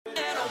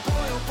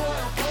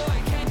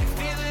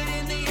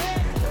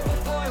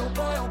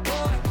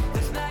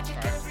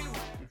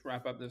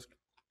up this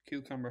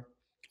cucumber.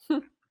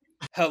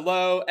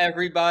 Hello,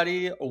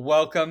 everybody.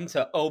 Welcome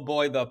to Oh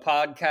Boy, the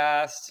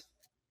podcast.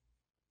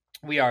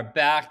 We are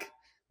back.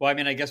 Well, I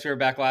mean, I guess we were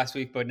back last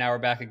week, but now we're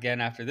back again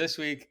after this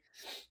week.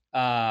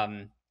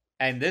 And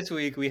this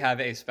week we have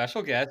a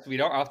special guest. We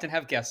don't often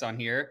have guests on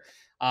here.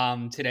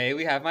 Today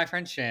we have my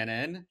friend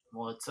Shannon.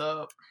 What's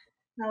up?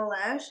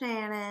 Hello,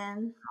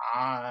 Shannon.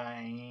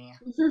 Hi.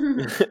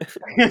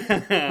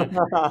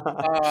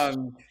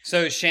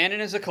 So Shannon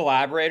is a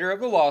collaborator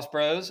of the Lost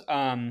Bros.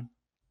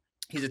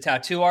 He's a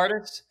tattoo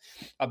artist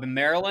up in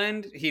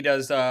Maryland. He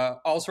does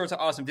all sorts of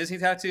awesome Disney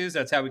tattoos.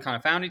 That's how we kind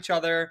of found each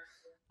other.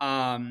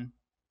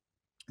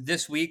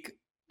 This week,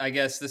 I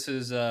guess this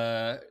is,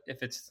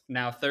 if it's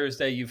now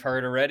Thursday, you've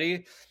heard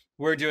already.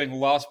 We're doing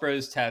Lost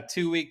Bros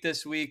Tattoo Week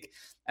this week.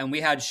 And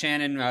we had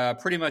Shannon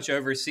pretty much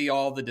oversee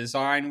all the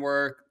design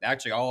work,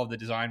 actually all of the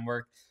design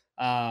work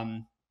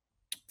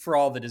for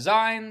all the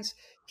designs.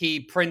 He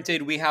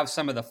printed, we have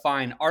some of the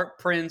fine art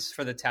prints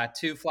for the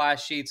tattoo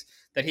flash sheets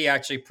that he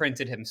actually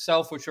printed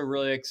himself, which we're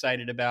really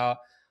excited about.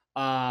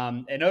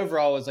 And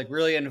overall was like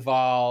really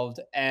involved.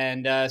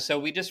 And so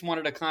we just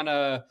wanted to kind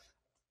of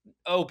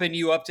open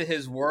you up to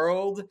his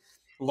world,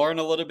 learn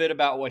a little bit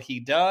about what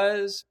he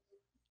does,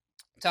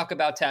 talk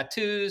about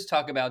tattoos,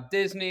 talk about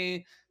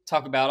Disney,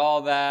 talk about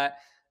all that.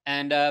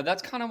 And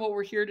that's kind of what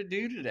we're here to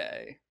do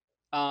today.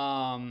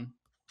 So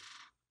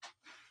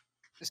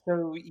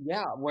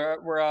yeah,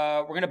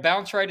 we're gonna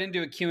bounce right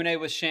into a Q&A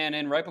with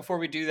Shannon. Right before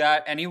we do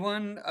that,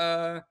 anyone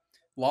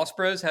Lost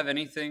Bros have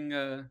anything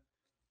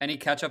any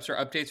catch-ups or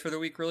updates for the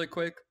week really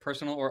quick,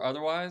 personal or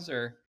otherwise,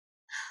 or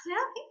I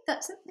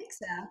don't think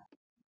so.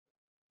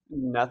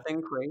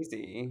 Nothing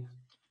crazy.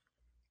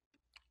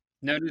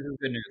 no news is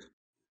good news.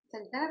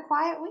 It's been a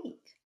quiet week.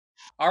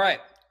 All right,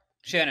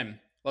 Shannon,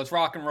 let's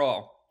rock and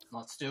roll.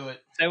 Let's do it.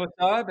 Say what's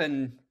up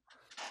and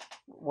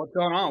what's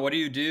going on. What do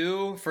you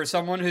do? For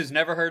someone who's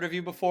never heard of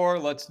you before,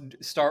 let's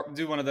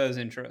do one of those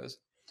intros.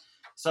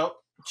 So,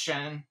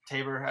 Shannon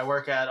Tabor, I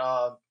work at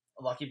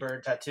Lucky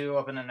Bird Tattoo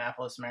up in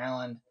Annapolis,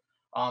 Maryland.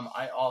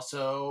 I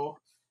also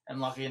am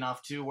lucky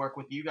enough to work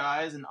with you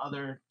guys and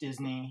other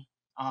Disney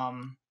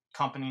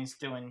companies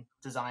doing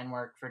design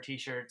work for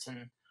t-shirts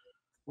and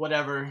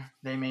whatever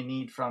they may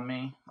need from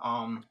me.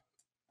 And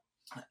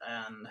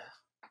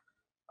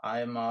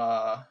I'm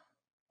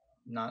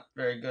not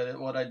very good at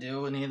what I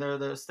do in either of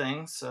those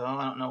things, so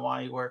I don't know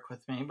why you work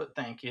with me, but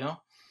thank you.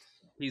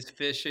 He's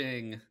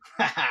fishing.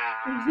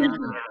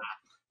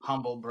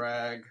 Humble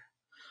brag.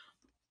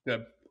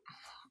 Good.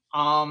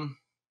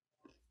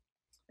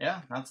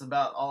 Yeah, that's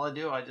about all I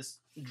do. I just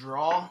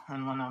draw,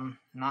 and when I'm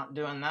not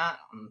doing that,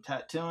 I'm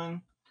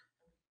tattooing.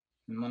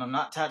 And when I'm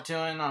not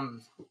tattooing,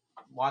 I'm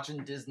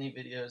watching Disney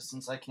videos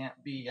since I can't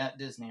be at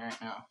Disney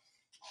right now.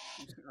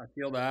 I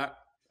feel that.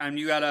 And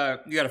you got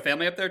a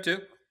family up there too?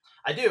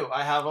 I do.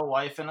 I have a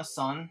wife and a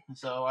son,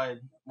 so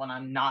when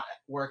I'm not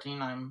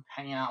working, I'm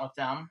hanging out with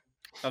them.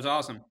 That's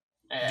awesome.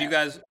 Yeah. Do you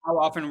guys? How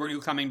often were you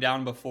coming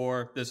down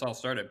before this all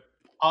started?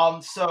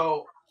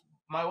 So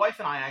my wife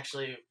and I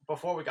actually,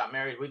 before we got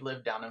married, we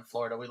lived down in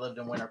Florida. We lived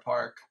in Winter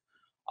Park.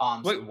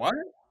 Wait, what?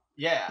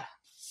 Yeah.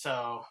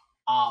 So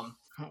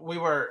we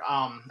were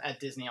at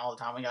Disney all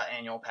the time. We got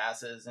annual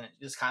passes, and it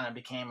just kind of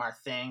became our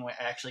thing. We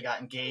actually got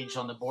engaged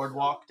on the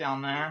boardwalk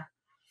down there.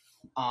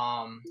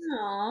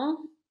 Aww.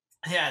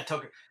 Yeah, it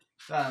took her.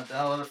 That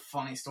was a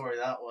funny story.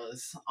 That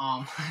was.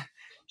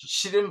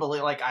 She didn't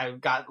believe. Like, I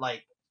got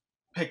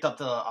picked up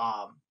the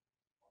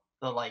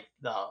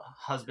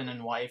husband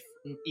and wife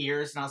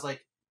ears, and I was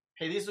like,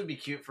 "Hey, these would be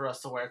cute for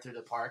us to wear through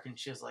the park." And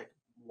she was like,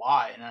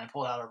 "Why?" And then I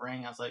pulled out a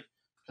ring. I was like,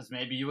 "Because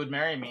maybe you would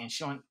marry me." And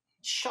she went,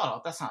 "Shut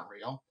up, that's not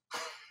real."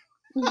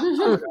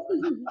 I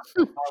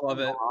love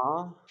it.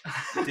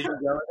 Did you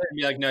go with it and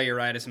be like, "No, you're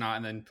right, it's not,"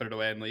 and then put it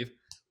away and leave?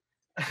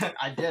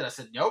 I did. I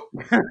said, "Nope."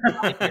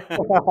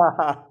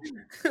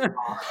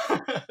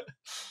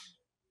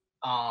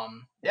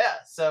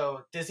 Yeah.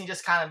 So Disney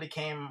just kind of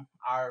became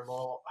our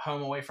little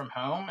home away from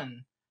home,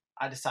 and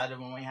I decided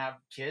when we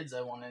have kids, I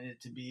wanted it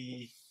to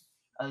be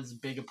as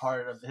big a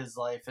part of his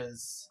life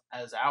as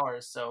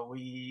ours. So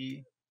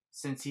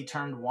since he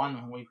turned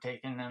 1, we've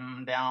taken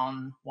him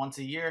down once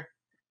a year,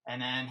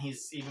 and then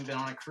he's even been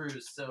on a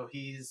cruise, so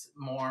he's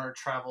more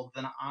traveled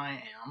than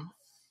I am.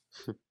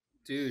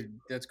 Dude,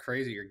 that's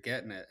crazy. You're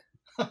getting it.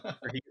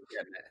 Or he's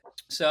getting it.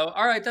 So,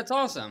 all right, that's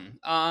awesome.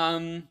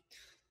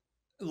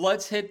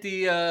 Let's hit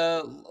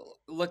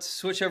let's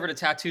switch over to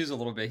tattoos a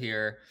little bit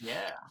here.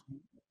 Yeah.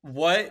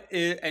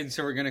 And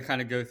so we're going to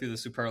kind of go through the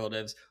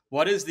superlatives.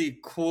 What is the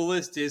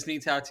coolest Disney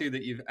tattoo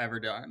that you've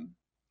ever done?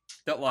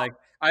 That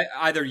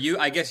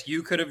I guess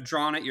you could have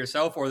drawn it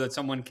yourself, or that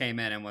someone came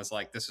in and was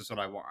like, "This is what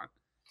I want."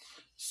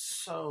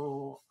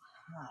 So,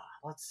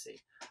 let's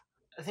see.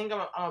 I think I'm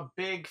a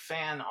big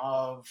fan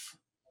of.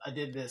 I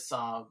did this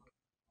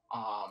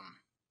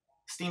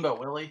Steamboat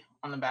Willie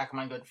on the back of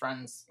my good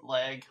friend's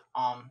leg.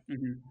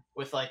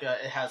 With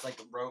it has a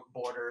rope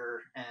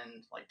border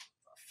and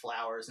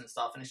flowers and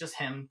stuff, and it's just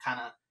him kind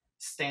of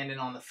standing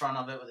on the front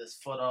of it with his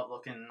foot up,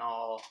 looking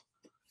all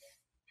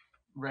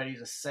ready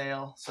to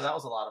sail. So that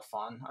was a lot of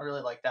fun. I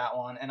really like that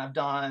one. And I've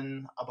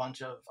done a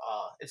bunch of,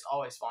 it's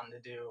always fun to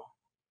do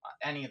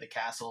any of the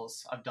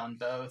castles. I've done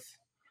both.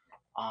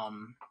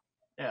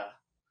 Yeah.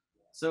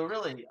 So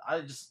really,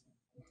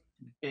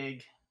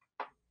 big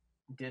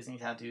Disney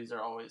tattoos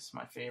are always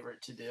my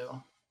favorite to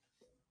do.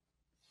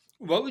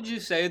 What would you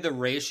say the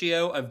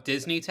ratio of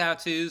Disney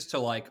tattoos to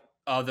like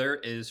other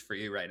is for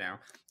you right now?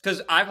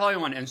 Because I follow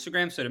you on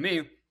Instagram, so to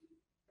me,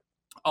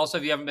 also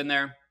if you haven't been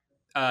there,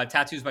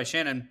 Tattoos by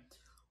Shannon,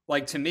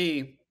 like to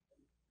me,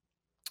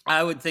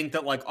 I would think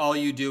that like all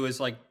you do is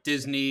like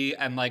Disney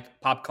and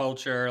like pop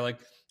culture. Like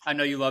I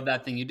know you love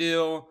that thing you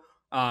do.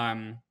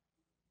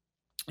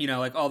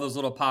 Like all those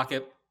little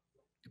pocket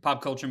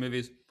pop culture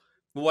movies.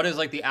 But what is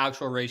like the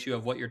actual ratio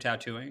of what you're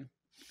tattooing?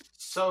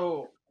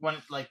 So when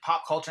like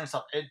pop culture and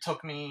stuff, it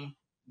took me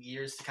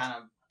years to kind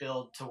of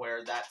build to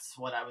where that's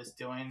what I was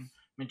doing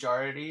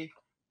majority.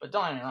 But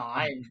don't get me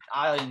wrong,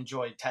 I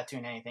enjoy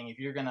tattooing anything. If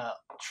you're gonna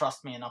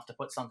trust me enough to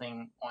put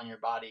something on your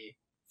body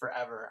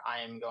forever, I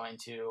am going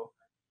to,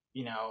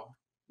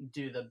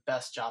 do the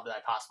best job that I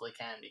possibly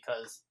can,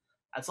 because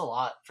that's a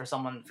lot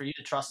for you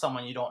to trust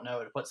someone you don't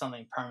know to put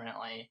something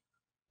permanently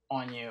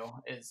on you.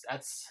 It's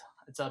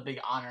a big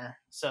honor.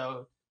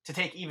 So to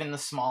take even the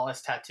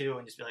smallest tattoo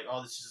and just be like,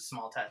 oh, this is a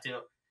small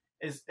tattoo,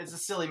 it's a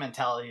silly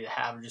mentality to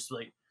have. Just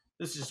like,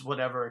 this is just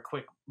whatever, a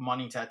quick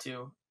money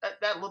tattoo.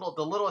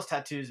 The littlest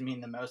tattoos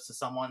mean the most to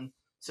someone,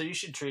 so you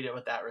should treat it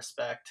with that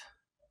respect.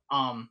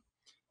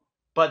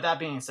 But that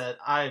being said,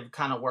 I've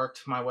kind of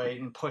worked my way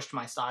and pushed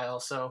my style,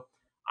 so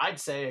I'd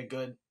say a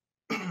good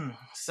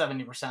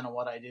 70% of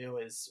what I do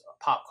is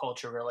pop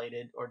culture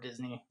related or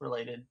Disney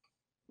related.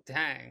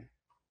 Dang.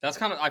 That's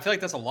I feel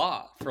like that's a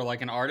lot for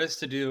like an artist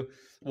to do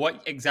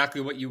exactly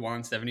what you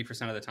want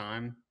 70% of the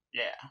time.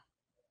 Yeah.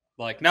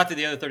 Like, not that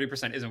the other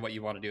 30% isn't what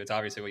you want to do. It's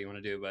obviously what you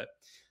want to do, but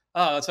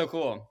oh, that's so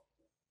cool.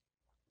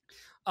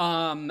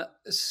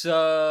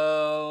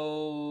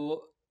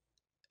 So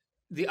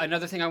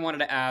another thing I wanted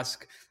to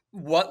ask,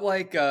 what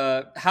like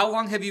how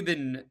long have you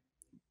been,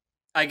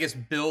 I guess,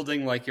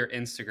 building like your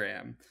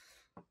Instagram?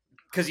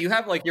 Because you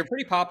have like, you're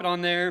pretty popping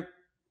on there,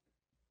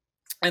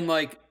 and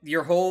like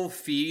your whole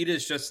feed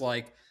is just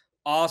like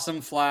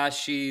awesome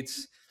flash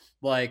sheets,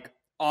 like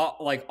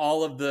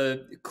all of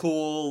the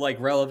cool like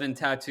relevant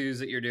tattoos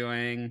that you're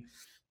doing.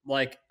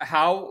 Like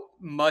how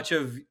much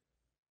of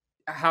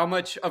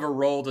a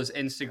role does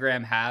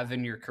Instagram have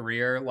in your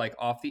career, like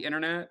off the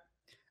internet?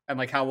 And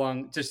like how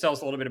long, just tell us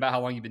a little bit about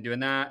how long you've been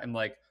doing that and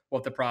like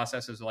what the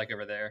process is like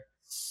over there.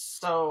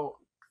 So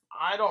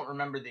I don't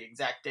remember the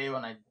exact day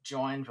when I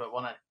joined, but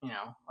when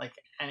like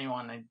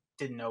anyone, I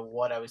didn't know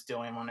what I was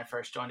doing when I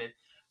first joined it.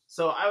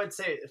 So I would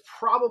say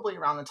probably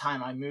around the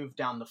time I moved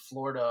down to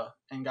Florida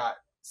and got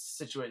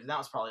situated. That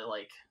was probably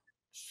like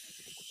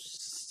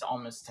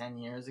almost 10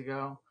 years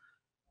ago.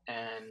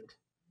 And,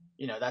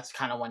 that's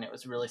kind of when it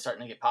was really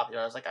starting to get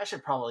popular. I was like, I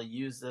should probably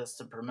use this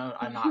to promote.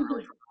 I'm not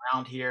really from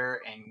around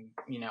here. And,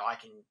 I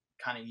can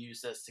kind of use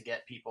this to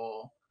get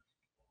people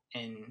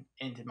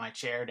into my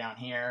chair down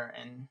here.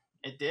 And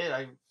it did.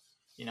 I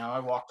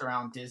walked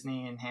around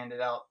Disney and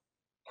handed out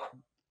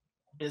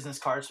business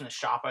cards from the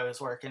shop I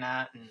was working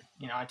at. And,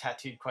 I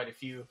tattooed quite a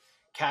few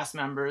cast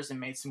members and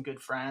made some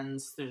good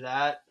friends through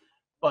that.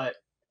 But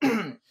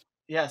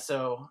yeah,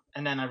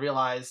 and then I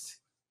realized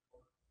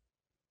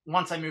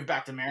once I moved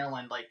back to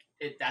Maryland, like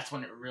that's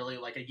when it really,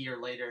 like a year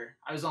later,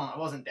 I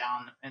wasn't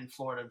down in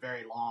Florida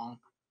very long,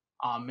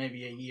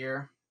 maybe a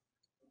year,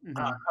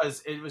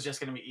 because it was just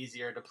going to be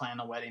easier to plan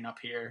a wedding up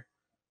here.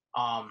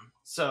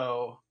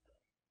 So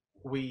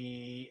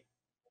I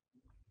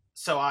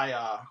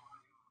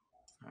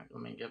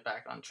let me get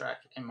back on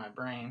track in my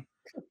brain.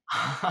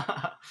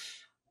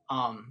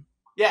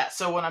 Yeah,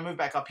 so when I moved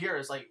back up here,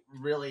 it's like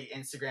really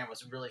Instagram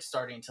was really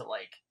starting to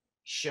like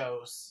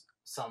show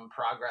some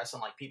progress,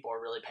 and like people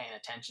are really paying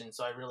attention.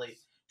 So I really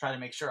try to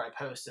make sure I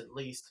post at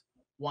least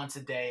once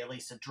a day, at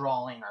least a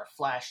drawing or a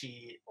flash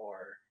sheet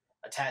or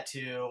a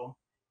tattoo.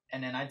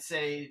 And then I'd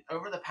say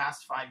over the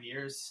past 5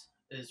 years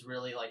is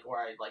really like where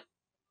I like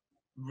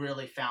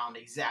really found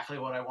exactly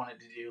what I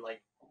wanted to do,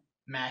 like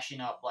mashing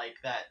up like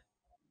that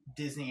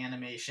Disney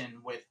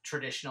animation with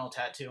traditional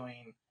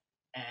tattooing,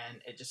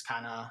 and it just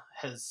kind of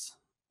has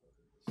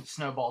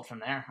snowballed from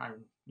there.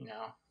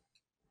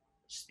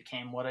 Just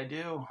became what I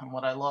do and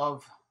what I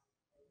love.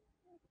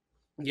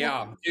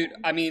 Yeah, dude.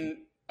 I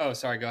mean, oh,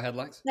 sorry. Go ahead,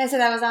 Lex. No, so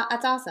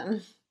that's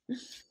awesome.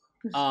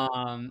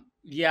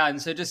 Yeah,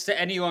 and so just to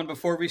anyone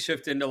before we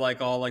shift into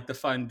like all like the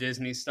fun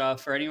Disney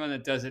stuff, for anyone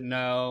that doesn't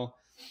know,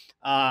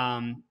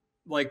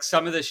 like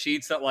some of the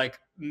sheets that like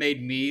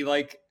made me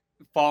like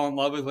fall in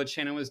love with what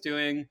Shannon was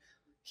doing.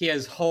 He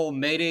has whole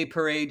Mayday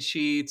Parade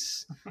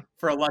sheets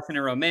for A Lesson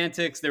in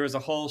Romantics. There was a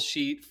whole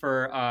sheet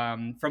for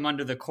From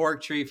Under the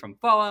Cork Tree from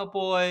Fall Out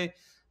Boy.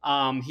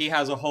 He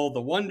has a whole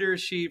The Wonder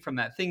sheet from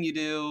That Thing You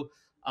Do.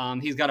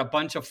 He's got a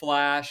bunch of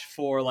flash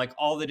for like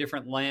all the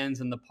different lands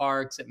in the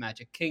parks at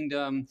Magic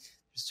Kingdom.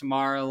 There's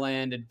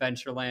Tomorrowland,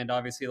 Adventureland.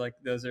 Obviously, like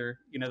those are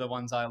the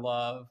ones I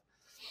love.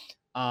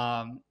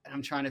 And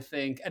I'm trying to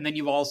think. And then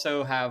you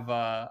also have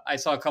I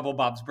saw a couple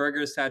Bob's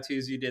Burgers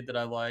tattoos you did that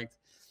I liked.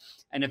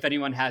 And if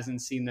anyone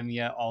hasn't seen them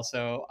yet,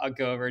 also I'll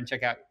go over and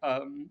check out.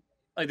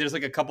 Like there's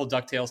like a couple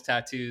DuckTales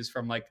tattoos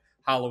from like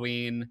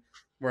Halloween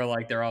where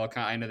like they're all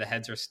kind of the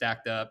heads are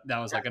stacked up. That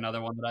was like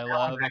another one that I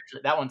love.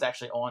 That one's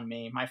actually on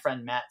me. My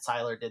friend Matt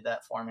Seiler did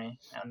that for me.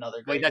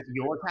 Another great. Wait, that's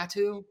your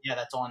tattoo? Yeah,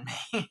 that's on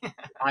me.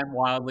 I'm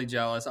wildly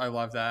jealous. I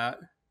love that.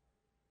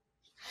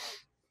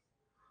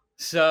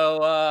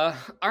 So,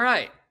 all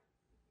right.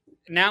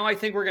 Now I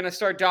think we're going to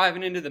start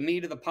diving into the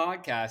meat of the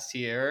podcast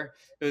here.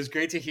 It was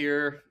great to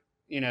hear,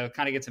 kind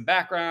of get some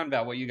background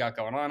about what you got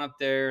going on up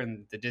there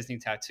in the Disney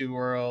tattoo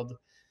world.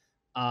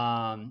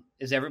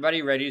 Is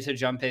everybody ready to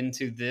jump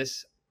into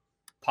this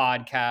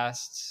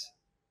podcast's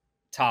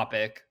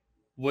topic?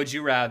 Would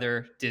you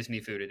rather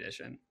Disney Food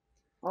Edition?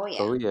 Oh yeah.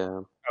 Oh yeah.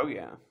 Oh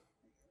yeah.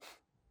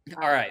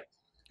 All right.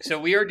 So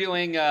we are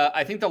doing,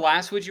 I think the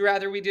last Would You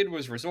Rather we did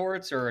was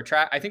resorts or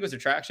I think it was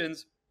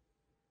attractions.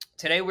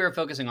 Today we are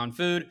focusing on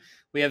food.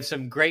 We have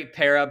some great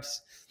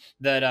pair-ups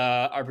that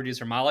our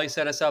producer Molly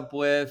set us up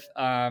with.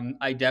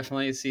 I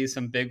definitely see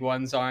some big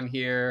ones on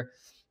here.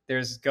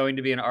 There's going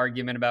to be an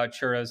argument about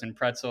churros and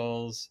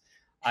pretzels.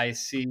 I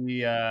see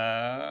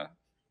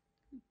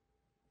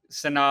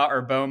Sanaa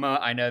or Boma.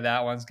 I know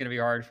that one's going to be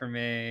hard for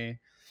me.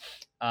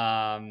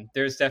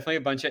 There's definitely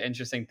a bunch of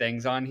interesting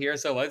things on here.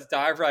 So let's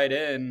dive right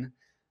in.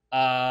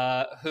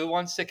 Who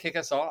wants to kick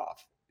us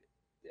off?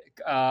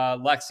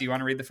 Lex, do you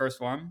want to read the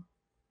first one?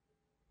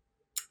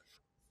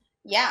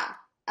 Yeah.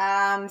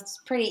 It's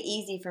pretty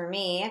easy for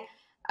me.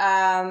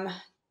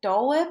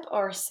 Dole Whip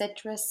or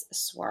citrus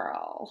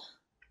swirl?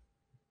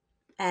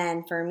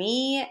 And for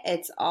me,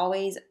 it's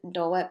always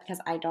Dole Whip because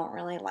I don't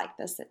really like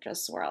the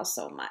citrus swirl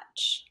so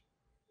much.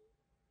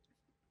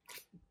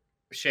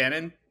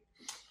 Shannon?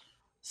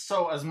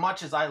 So as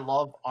much as I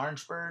love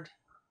Orangebird,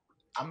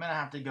 I'm gonna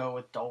have to go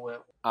with Dole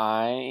Whip.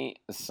 I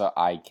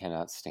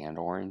cannot stand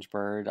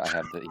Orangebird.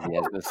 He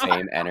has the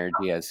same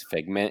energy as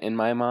Figment in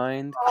my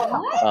mind.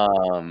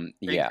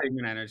 Big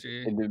Figment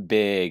energy.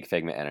 Big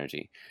Figment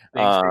energy.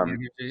 Big Figment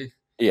energy.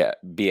 Yeah,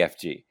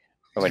 BFG.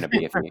 Oh wait, no,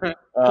 BFG.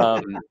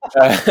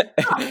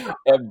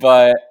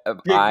 But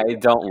I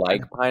don't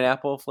like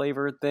pineapple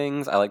flavored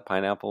things. I like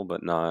pineapple,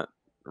 but not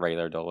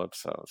regular Dole Whip.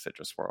 So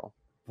citrus swirl.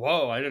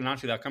 Whoa, I did not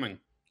see that coming.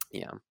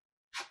 Yeah.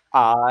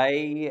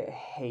 I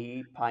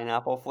hate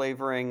pineapple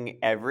flavoring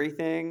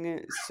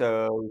everything,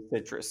 so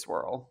citrus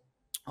swirl.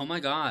 Oh my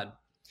god.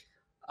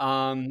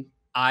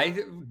 I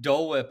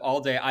Dole Whip all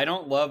day. I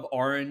don't love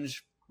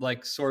orange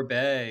like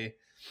sorbet.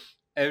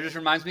 It just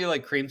reminds me of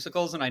like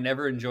creamsicles, and I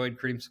never enjoyed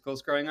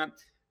creamsicles growing up.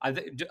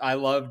 I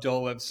love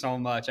Dole Whip so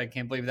much. I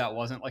can't believe that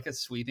wasn't like a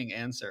sweeping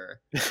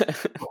answer.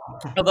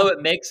 Although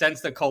it makes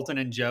sense that Colton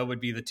and Joe would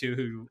be the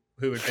two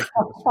who would pick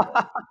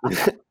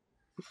those.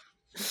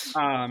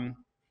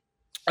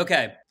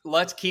 Okay,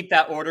 let's keep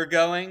that order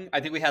going.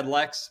 I think we had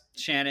Lex,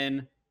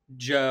 Shannon,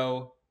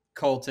 Joe,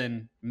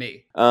 Colton,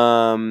 me.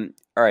 All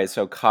right,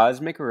 so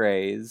Cosmic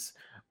Rays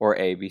or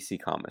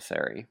ABC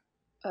Commissary.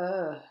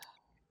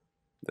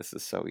 This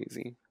is so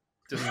easy.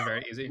 This is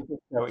very easy.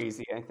 So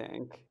easy, I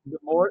think. The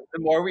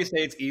more we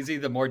say it's easy,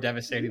 the more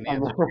devastating the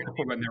answer is going to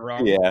be when they're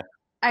wrong. Yeah.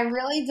 I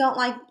really don't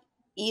like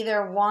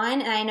either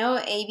one, and I know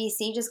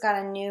ABC just got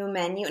a new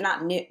menu,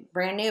 not new,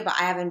 brand new, but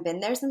I haven't been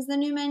there since the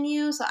new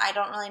menu, so I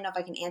don't really know if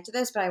I can answer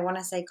this, but I want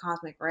to say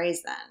Cosmic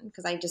Rays then,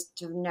 because I just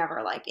have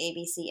never liked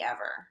ABC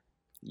ever.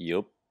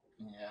 Yup.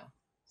 Yeah.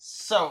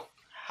 So,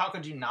 how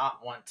could you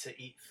not want to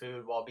eat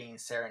food while being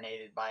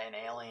serenaded by an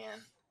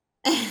alien?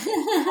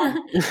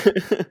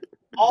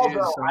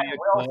 Although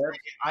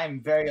I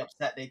am very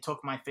upset they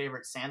took my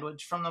favorite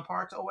sandwich from the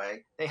park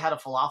away. They had a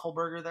falafel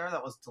burger there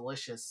that was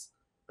delicious,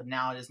 but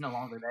now it is no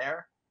longer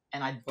there.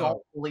 And I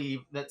don't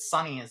believe that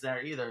Sunny is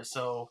there either,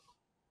 so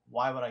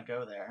why would I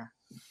go there?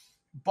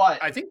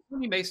 But I think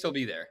Sunny may still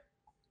be there.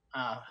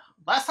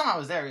 Last time I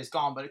was there, he was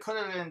gone, but it could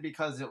have been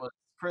because it was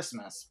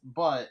Christmas.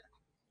 But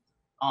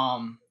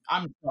I'm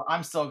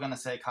still gonna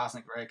say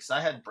Cosmic Ray because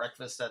I had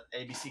breakfast at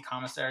ABC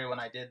Commissary when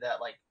I did that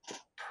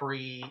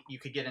you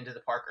could get into the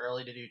park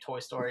early to do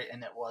Toy Story,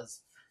 and it was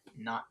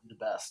not the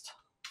best.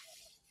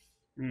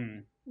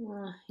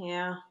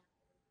 Yeah.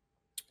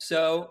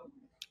 So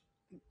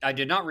I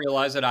did not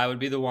realize that I would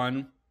be the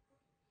one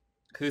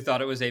who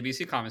thought it was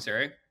ABC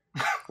Commissary.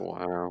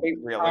 Wow. Wait,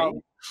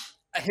 really?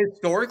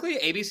 Historically,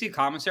 ABC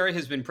Commissary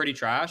has been pretty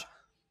trash.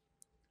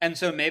 And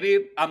so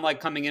maybe I'm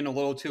coming in a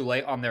little too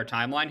late on their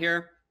timeline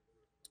here.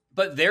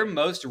 But their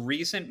most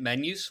recent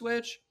menu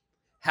switch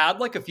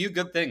had a few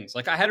good things.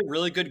 I had a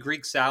really good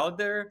Greek salad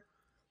there.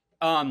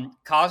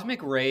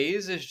 Cosmic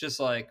Rays is just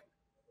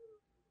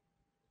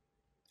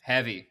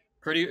heavy.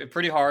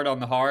 Pretty hard on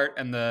the heart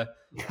and the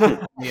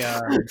what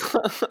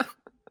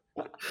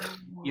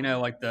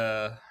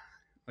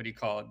do you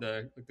call it?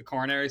 The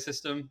coronary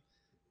system,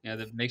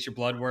 that makes your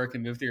blood work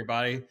and move through your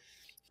body.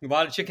 A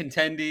lot of chicken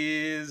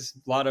tendies,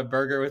 a lot of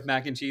burger with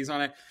mac and cheese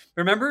on it.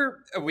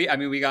 Remember, we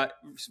got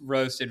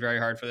roasted very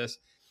hard for this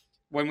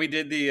when we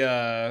did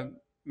the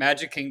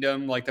Magic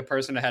Kingdom, like the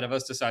person ahead of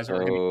us decides what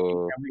we're going to eat,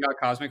 Oh, and we got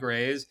Cosmic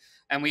Rays,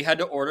 and we had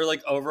to order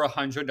like over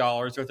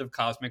 $100 worth of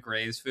Cosmic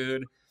Rays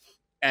food,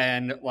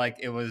 and like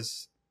it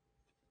was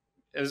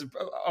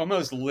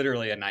almost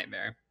literally a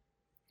nightmare.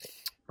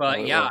 But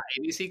oh, yeah,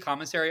 ABC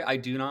commissary, I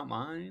do not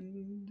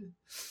mind.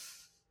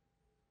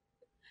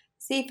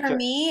 See, for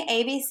me,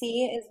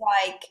 ABC is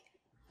like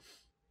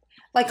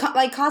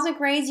Cosmic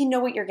Rays, you know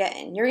what you're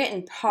getting. You're getting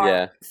yeah.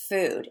 park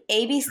food.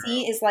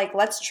 ABC is like,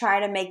 let's try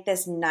to make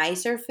this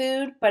nicer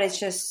food, but it's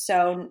just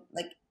so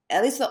like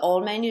at least the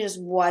old menu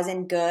just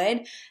wasn't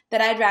good that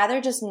I'd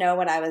rather just know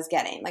what I was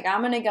getting. Like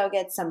I'm gonna go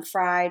get some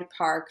fried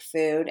park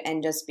food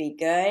and just be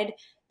good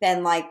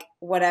than like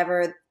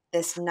whatever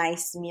this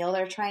nice meal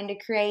they're trying to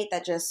create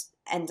that just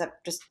ends up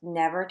just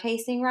never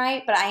tasting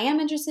right. But I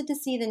am interested to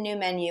see the new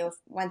menu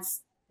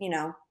once,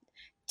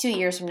 2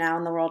 years from now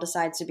and the world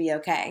decides to be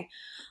okay.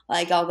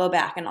 Like I'll go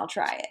back and I'll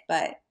try it.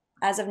 But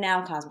as of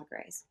now, Cosmic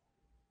Rays.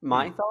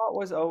 My thought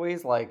was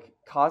always like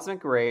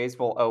Cosmic Rays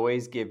will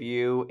always give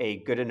you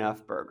a good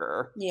enough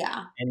burger.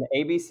 Yeah. And the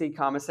ABC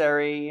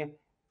commissary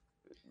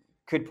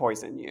could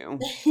poison you.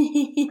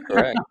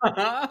 Correct.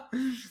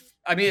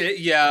 I mean,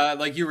 yeah,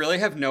 like you really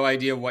have no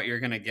idea what you're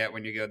gonna get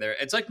when you go there.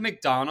 It's like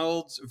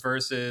McDonald's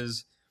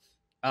versus,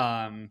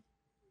 I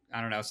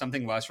don't know,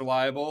 something less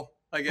reliable,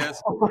 I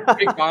guess.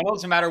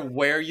 McDonald's, no matter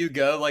where you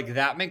go, like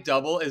that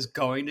McDouble is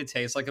going to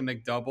taste like a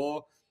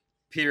McDouble,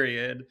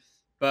 period.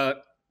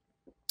 But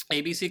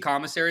ABC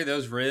commissary,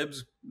 those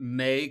ribs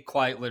may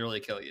quite literally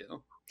kill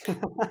you.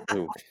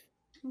 Ooh.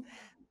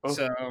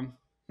 So,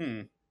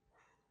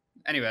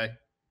 anyway.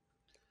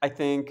 I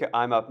think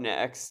I'm up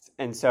next.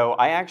 And so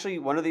I actually,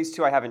 one of these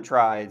two I haven't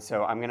tried,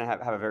 so I'm going to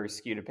have a very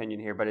skewed opinion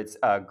here, but it's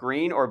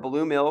green or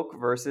blue milk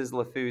versus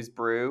LeFou's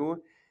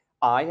Brew.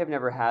 I have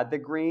never had the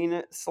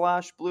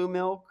green/blue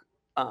milk.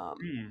 So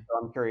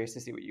I'm curious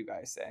to see what you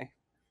guys say.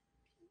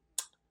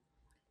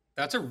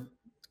 That's a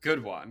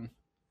good one.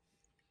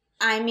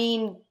 I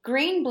mean,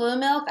 green blue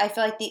milk, I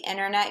feel like the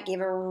internet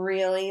gave a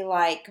really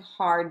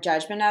hard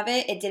judgment of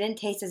it. It didn't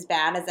taste as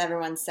bad as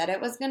everyone said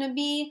it was going to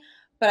be.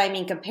 But I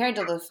mean, compared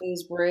to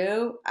LeFou's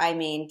Brew, I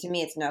mean, to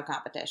me, it's no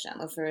competition.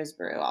 LeFou's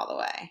Brew all the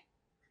way.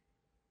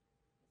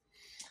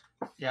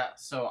 Yeah,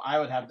 so I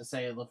would have to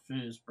say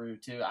LeFou's Brew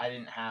too.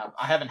 I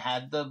haven't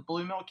had the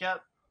blue milk yet.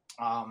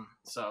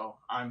 So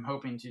I'm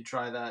hoping to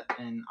try that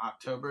in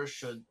October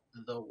should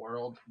the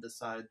world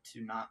decide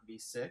to not be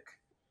sick.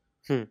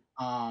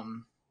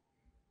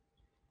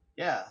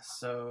 Yeah,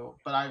 so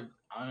but I'm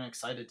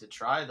excited to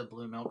try the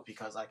blue milk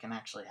because I can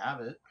actually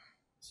have it.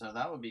 So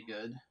that would be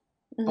good.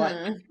 But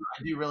I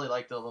do really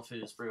like the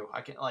LeFou's Brew.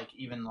 I can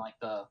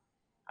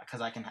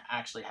because I can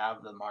actually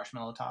have the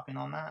marshmallow topping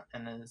on that,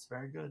 and it's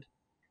very good.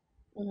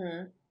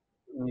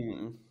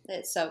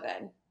 It's so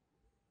good.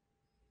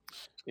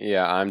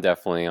 Yeah, I'm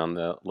definitely on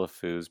the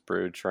LeFou's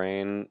Brew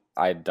train.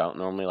 I don't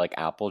normally like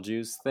apple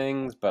juice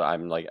things, but I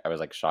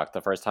was shocked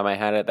the first time I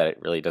had it that it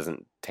really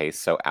doesn't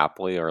taste so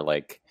appley or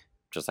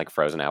just like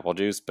frozen apple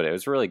juice, but it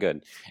was really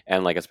good.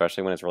 And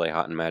especially when it's really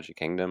hot in Magic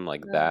Kingdom,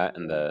 that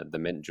and the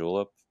mint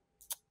julep.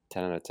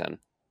 10 out of 10.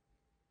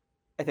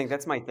 I think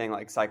that's my thing.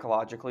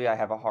 Psychologically, I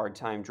have a hard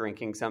time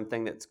drinking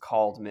something that's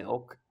called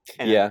milk.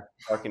 And Yeah.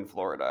 it's dark in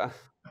Florida.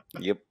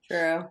 Yep.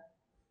 True.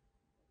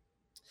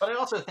 But I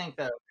also think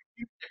that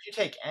if you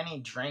take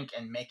any drink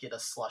and make it a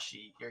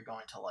slushie, you're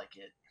going to like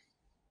it.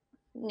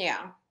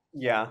 Yeah.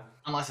 Yeah.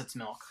 Unless it's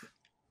milk.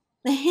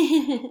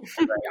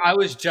 I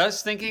was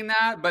just thinking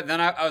that, but then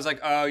I was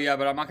like, oh yeah,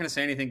 but I'm not going to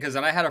say anything because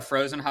then I had a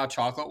frozen hot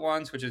chocolate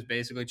once, which is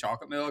basically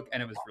chocolate milk,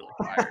 and it was really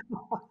fire.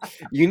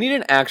 You need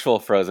an actual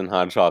frozen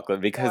hot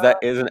chocolate because that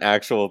is an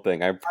actual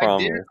thing. I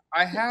promise.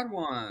 I had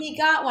one. He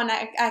got one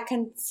at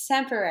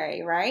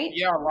Contemporary, right?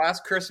 Yeah,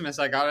 last Christmas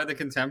I got it at the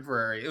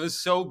Contemporary. It was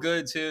so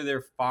good too.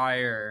 They're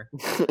fire.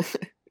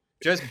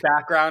 Just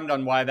background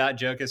on why that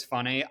joke is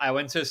funny. I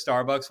went to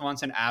Starbucks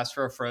once and asked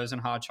for a frozen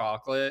hot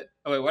chocolate.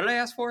 Oh wait, what did I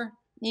ask for?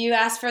 You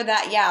asked for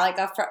that, yeah,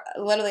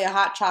 literally a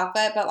hot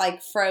chocolate,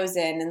 but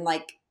frozen and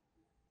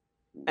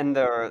And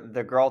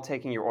the girl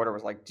taking your order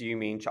was like, "Do you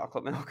mean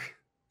chocolate milk?"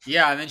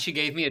 Yeah, and then she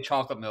gave me a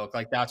chocolate milk.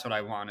 That's what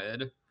I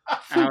wanted.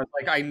 And I was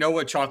like, I know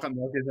what chocolate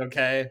milk is,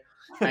 okay?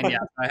 And yeah,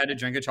 I had to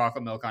drink a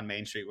chocolate milk on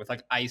Main Street with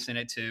ice in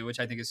it too,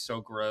 which I think is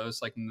so gross.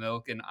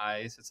 Milk and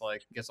ice, it's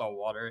gets all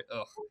water.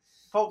 Ugh.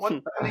 But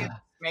what they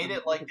made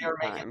it like they were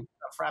making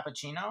a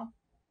frappuccino?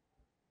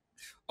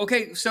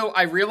 Okay, so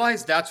I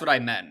realized that's what I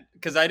meant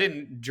because I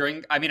didn't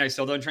drink. I mean, I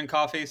still don't drink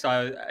coffee. So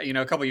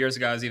a couple years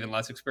ago, I was even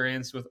less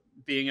experienced with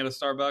being at a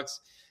Starbucks.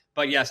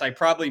 But yes, I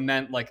probably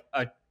meant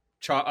a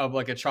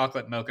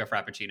chocolate mocha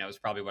frappuccino is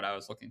probably what I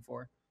was looking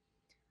for.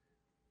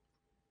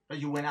 But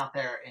you went out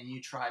there and you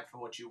tried for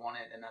what you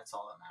wanted, and that's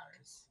all that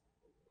matters.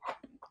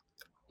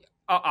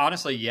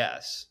 Honestly,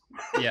 yes.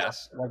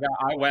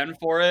 I went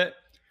for it.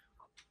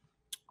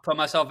 Put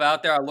myself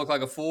out there. I look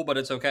like a fool, but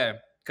it's okay.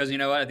 Because you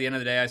know what? At the end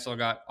of the day, I still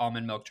got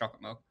almond milk,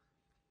 chocolate milk.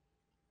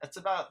 It's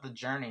about the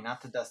journey,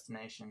 not the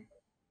destination.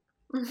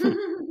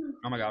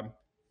 Oh my God.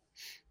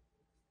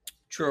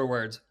 Truer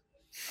words.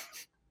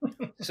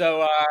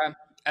 So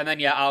And then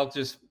yeah, I'll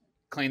just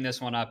clean this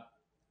one up.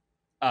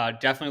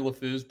 Definitely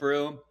LeFou's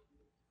brew.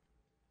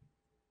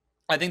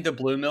 I think the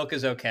blue milk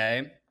is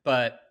okay,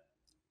 but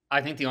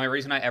I think the only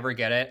reason I ever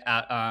get it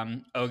at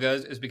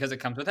Oga's is because it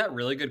comes with that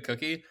really good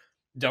cookie.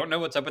 Don't know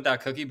what's up with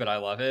that cookie, but I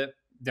love it.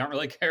 Don't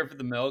really care for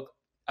the milk.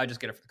 I just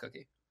get it for the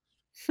cookie.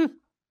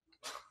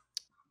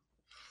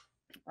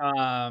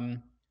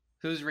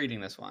 Who's reading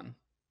this one?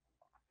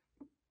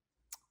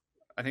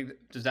 I think,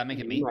 does that make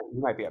it me? You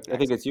might be up next. I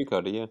think it's you,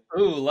 Cody. Yeah.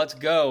 Ooh, let's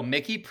go.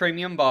 Mickey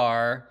Premium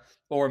Bar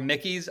or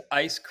Mickey's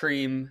Ice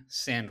Cream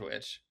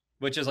Sandwich,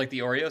 which is like the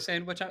Oreo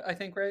sandwich, I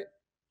think, right?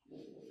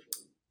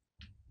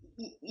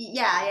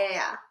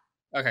 Yeah.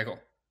 Okay, cool.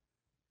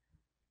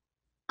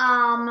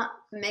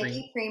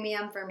 Mickey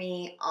Premium for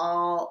me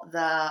all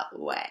the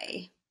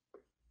way.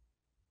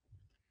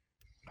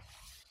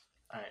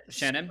 All right,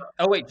 Shannon?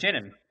 Oh, wait,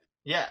 Shannon.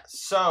 Yeah,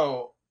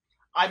 so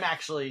I'm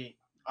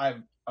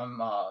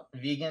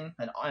vegan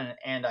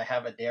and I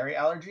have a dairy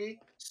allergy.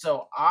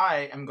 So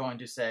I am going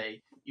to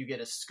say you get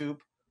a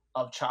scoop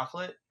of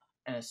chocolate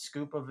and a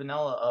scoop of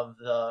vanilla of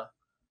the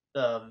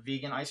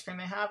vegan ice cream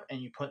they have,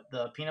 and you put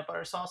the peanut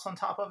butter sauce on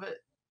top of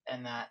it,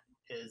 and that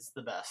is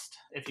the best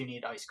if you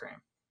need ice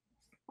cream.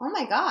 Oh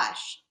my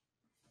gosh.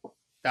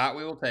 That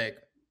we will take.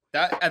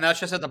 That, and that's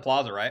just at the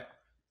Plaza, right?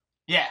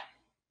 Yeah.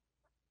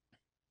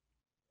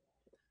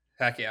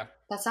 Heck yeah.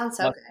 That sounds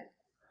so Love- good.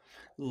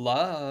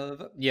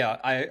 Love. Yeah,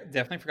 I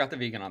definitely forgot the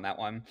vegan on that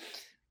one.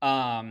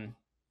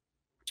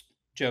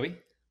 Joey?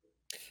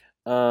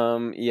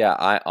 Yeah,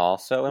 I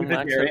also am With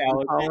the dairy lactose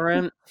allergy?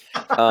 intolerant.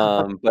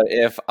 But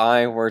if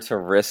I were to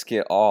risk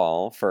it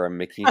all for a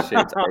Mickey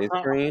shaped ice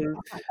cream,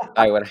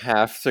 I would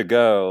have to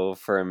go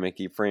for a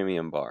Mickey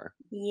Premium Bar.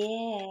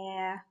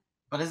 Yeah.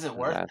 But is it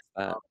worth it?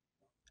 That's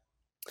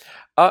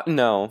that.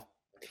 No,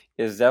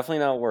 it's definitely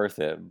not worth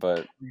it.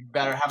 But You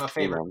better have a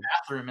favorite know.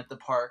 bathroom at the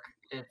park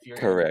if you're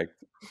correct.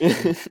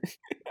 Which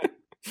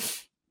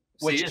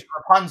See, is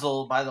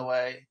Rapunzel, by the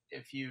way,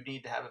 if you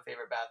need to have a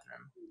favorite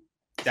bathroom.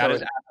 that So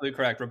is absolutely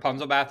correct.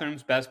 Rapunzel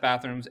bathrooms, best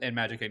bathrooms in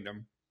Magic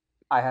Kingdom.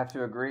 I have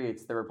to agree.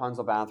 It's the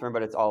Rapunzel bathroom,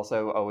 but it's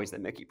also always the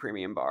Mickey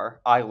Premium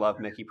Bar. I love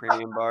Mickey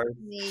Premium Bars.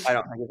 I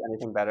don't think there's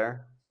anything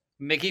better.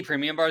 Mickey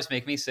Premium Bars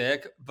make me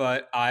sick,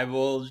 but I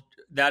will.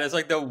 That is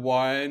like the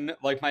one,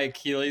 like my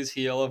Achilles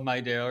heel of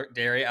my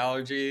dairy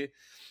allergy.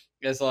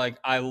 Is like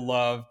I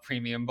love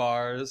premium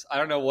bars. I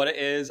don't know what it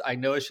is. I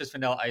know it's just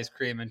vanilla ice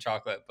cream and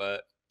chocolate,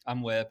 but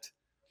I'm whipped.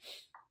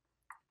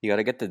 You got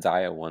to get the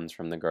Daiya ones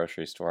from the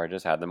grocery store. I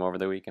just had them over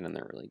the weekend, and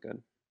they're really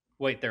good.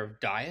 Wait, they're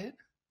diet?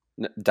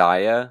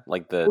 Daiya,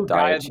 like the Daiya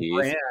Daiya's a cheese.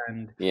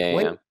 brand. Yeah,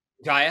 Wait, yeah,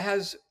 Daiya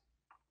has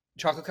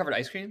chocolate covered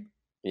ice cream?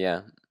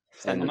 yeah.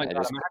 Oh And my I god,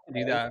 I'm just gonna have to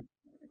do that.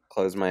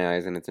 close my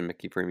eyes, and it's a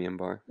Mickey Premium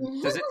Bar.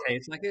 Does it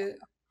taste like it?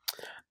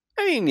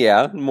 I mean,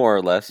 yeah, more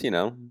or less, you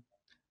know.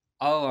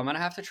 Oh, I'm gonna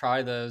have to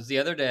try those. The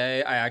other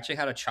day, I actually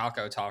had a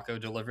Choco Taco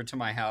delivered to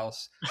my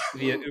house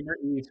via Uber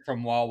Eats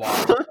from Wawa.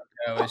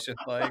 It was just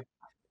like,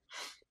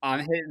 I'm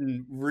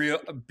hitting real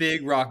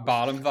big rock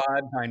bottom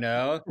vibes. I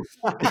know.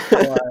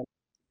 But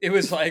it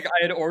was like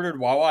I had ordered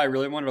Wawa. I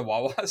really wanted a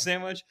Wawa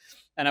sandwich,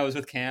 and I was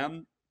with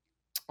Cam,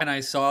 and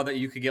I saw that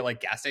you could get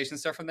like gas station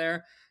stuff from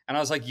there, and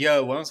I was like,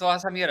 "Yo, when was the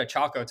last time you had a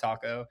Choco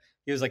Taco?"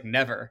 He was like,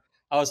 "Never."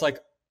 I was like,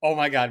 "Oh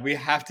my god, we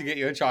have to get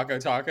you a Choco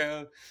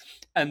Taco."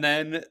 And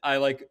then I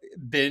like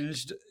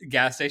binged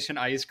gas station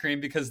ice cream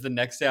because the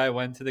next day I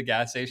went to the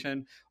gas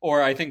station,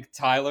 or I think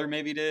Tyler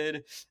maybe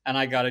did, and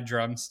I got a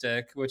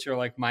drumstick, which are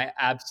like my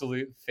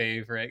absolute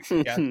favorite gas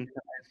station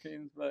ice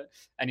creams. But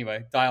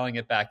anyway, dialing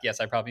it back, yes,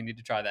 I probably need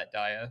to try that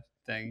Daiya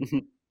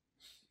thing.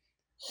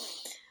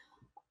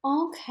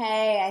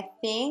 Okay, I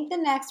think the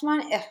next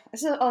one.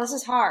 This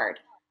is hard.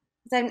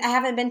 'Cause I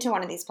haven't been to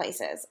one of these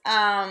places.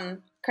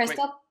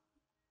 Crystal.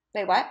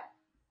 Wait, what?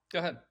 Go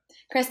ahead.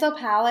 Crystal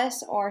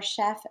Palace or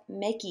Chef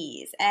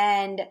Mickey's,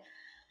 and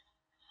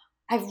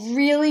I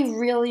really,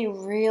 really,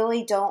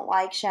 really don't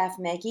like Chef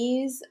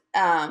Mickey's.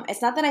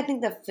 It's not that I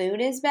think the food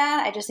is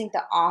bad. I just think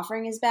the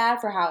offering is bad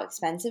for how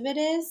expensive it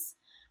is.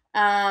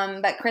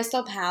 But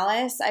Crystal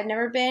Palace, I've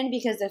never been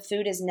because the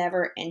food has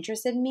never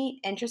interested in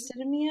me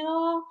at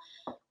all.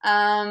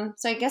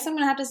 So I guess I'm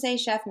gonna have to say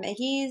Chef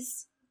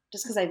Mickey's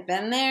just because I've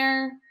been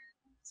there.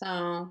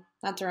 So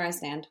that's where I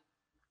stand.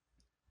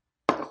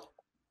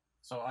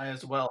 So I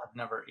as well have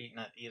never eaten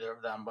at either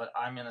of them, but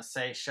I'm gonna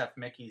say Chef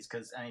Mickey's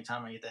because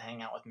anytime I get to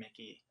hang out with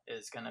Mickey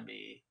is gonna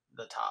be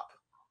the top.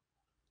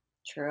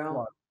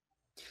 True.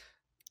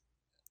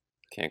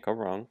 Can't go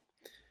wrong.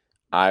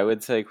 I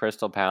would say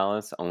Crystal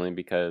Palace only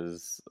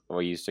because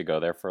we used to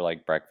go there for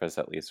like breakfast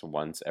at least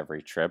once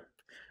every trip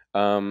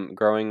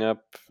growing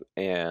up,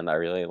 and I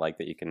really like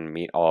that you can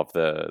meet all of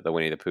the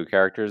Winnie the Pooh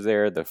characters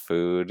there. The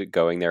food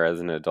going there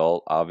as an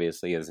adult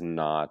obviously is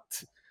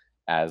not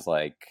as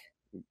like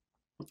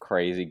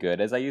crazy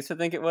good as I used to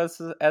think it was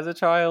as a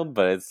child,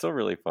 but it's still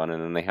really fun.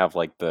 And then they have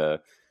like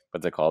the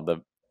what's it called,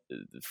 the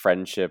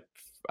friendship,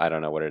 I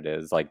don't know what it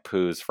is, like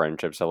Pooh's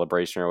friendship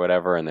celebration or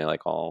whatever, and they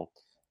like all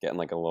get in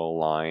like a little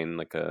line,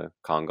 like a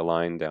conga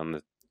line down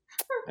the.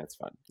 That's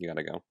fun. You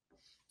gotta go.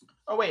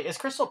 Oh wait, is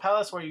Crystal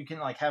Palace where you can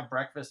like have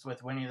breakfast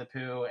with Winnie the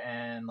Pooh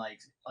and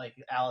like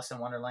Alice in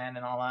Wonderland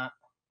and all that?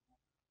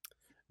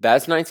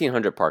 That's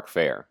 1900 Park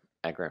Fair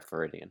at Grand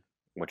Floridian,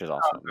 which is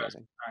also Okay.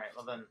 amazing. All right,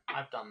 well then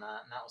I've done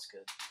that and that was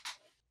good.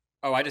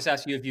 Oh, I just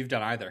asked you if you've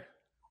done either.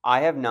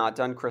 I have not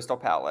done Crystal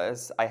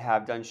Palace. I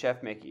have done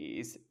Chef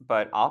Mickey's,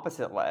 but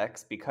opposite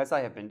Lex, because I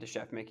have been to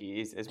Chef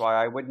Mickey's, is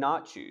why I would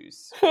not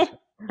choose.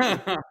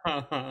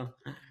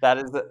 That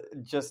is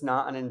just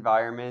not an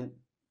environment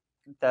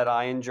that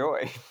I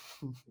enjoy.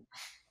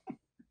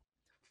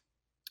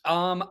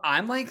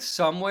 I'm like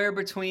somewhere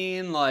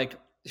between like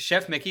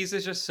Chef Mickey's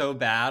is just so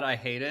bad, I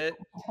hate it.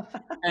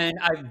 And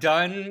I've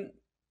done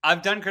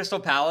Crystal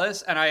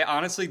Palace and I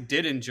honestly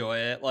did enjoy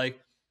it. Like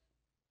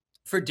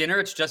for dinner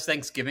it's just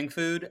Thanksgiving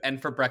food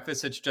and for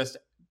breakfast it's just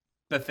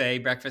buffet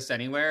breakfast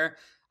anywhere.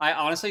 I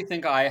honestly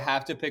think I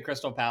have to pick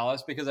Crystal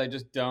Palace because I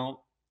just don't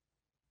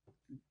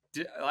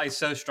I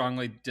so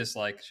strongly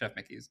dislike Chef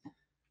Mickey's.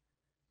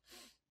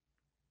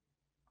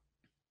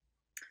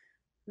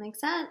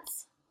 Makes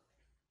sense.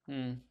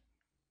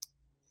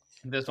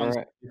 This All one's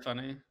right.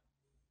 funny.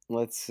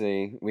 Let's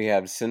see. We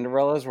have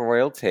Cinderella's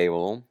Royal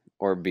Table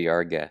or Be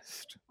Our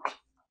Guest.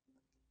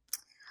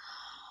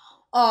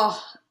 Oh,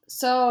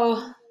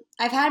 so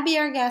I've had Be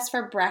Our Guest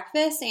for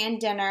breakfast and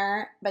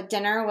dinner, but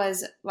dinner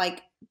was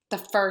like the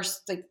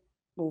first like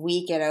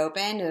week it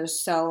opened. It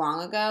was so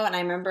long ago, and I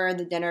remember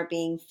the dinner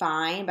being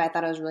fine, but I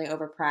thought it was really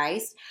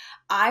overpriced.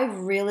 I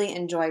really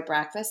enjoy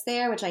breakfast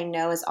there, which I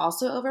know is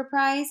also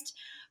overpriced,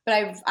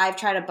 but I've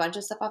tried a bunch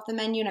of stuff off the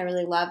menu and I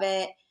really love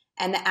it.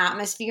 And the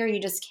atmosphere you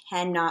just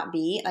cannot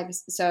beat. Like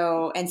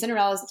so, and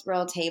Cinderella's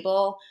Royal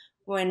Table,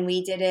 when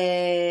we did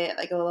it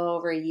like a little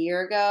over a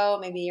year ago,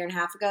 maybe a year and a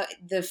half ago,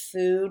 the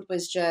food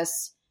was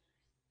just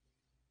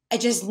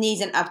it just needs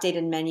an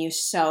updated menu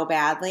so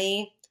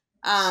badly.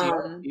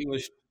 It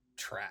was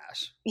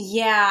trash.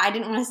 Yeah, I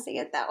didn't want to say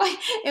it that way.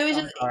 It was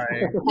just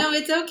Sorry. no,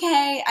 it's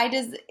okay.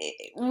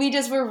 We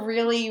just were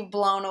really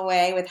blown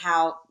away with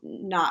how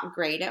not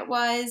great it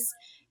was.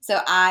 So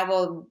I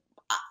would,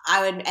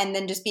 and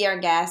then just Be Our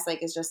Guest,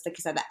 like, is just like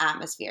I said, the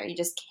atmosphere you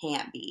just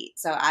can't beat.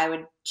 So I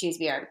would choose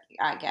Be Our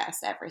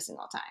Guest every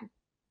single time.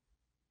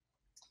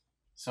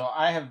 So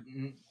I have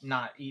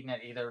not eaten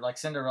it either. Like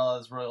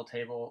Cinderella's Royal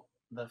Table,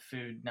 the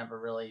food never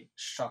really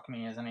struck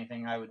me as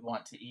anything I would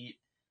want to eat.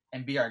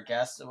 And Be Our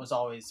Guest, it was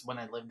always when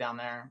I lived down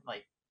there,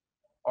 like,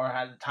 or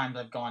at the times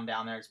I've gone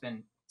down there, it's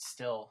been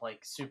still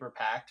like super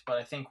packed. But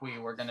I think we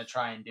were gonna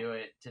try and do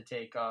it to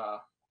take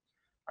our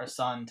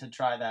son to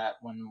try that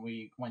when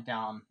we went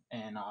down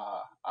in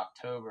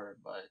October.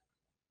 But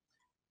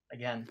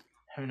again,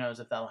 who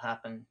knows if that'll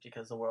happen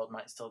because the world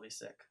might still be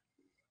sick.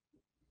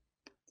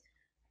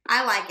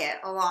 I like it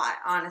a lot,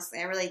 honestly.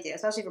 I really do,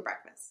 especially for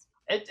breakfast.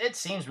 It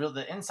seems real.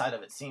 The inside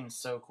of it seems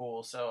so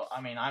cool. So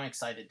I mean, I'm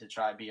excited to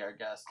try Be Our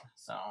Guest.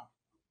 So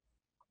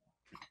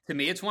to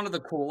me, it's one of the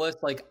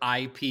coolest like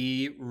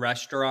IP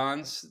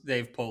restaurants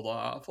they've pulled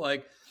off.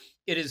 Like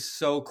it is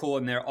so cool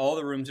in there. All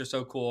the rooms are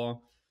so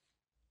cool.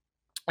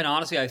 And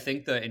honestly, I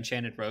think the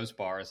Enchanted Rose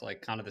Bar is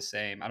like kind of the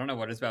same. I don't know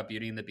what it's about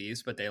Beauty and the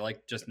Beast, but they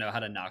like just know how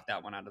to knock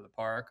that one out of the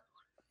park.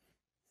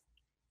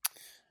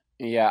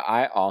 Yeah,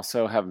 I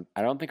also have.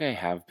 I don't think I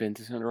have been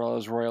to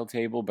Cinderella's Royal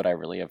Table, but I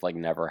really have like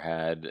never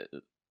had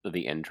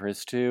the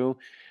interest to.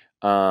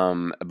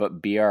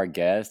 But Be Our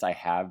Guest, I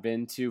have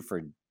been to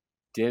for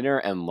dinner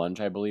and lunch,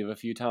 I believe, a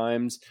few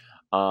times.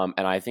 And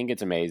I think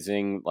it's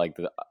amazing. Like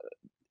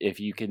if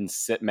you can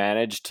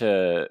manage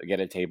to get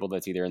a table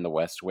that's either in the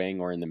West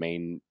Wing or in the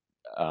main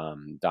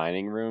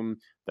dining room,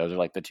 those are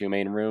like the two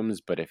main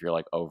rooms. But if you're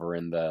like over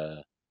in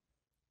the,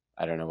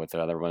 I don't know what the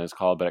other one is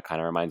called, but it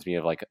kind of reminds me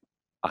of like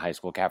a high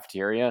school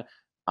cafeteria,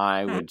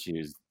 I would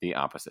choose the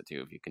opposite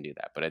too if you can do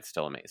that, but it's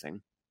still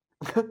amazing.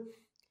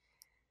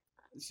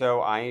 So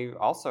I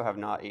also have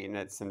not eaten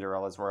at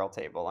Cinderella's Royal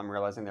Table. I'm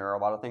realizing there are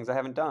a lot of things I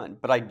haven't done,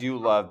 but I do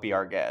love Be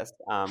Our Guest.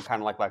 Kind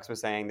of like Lex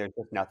was saying, there's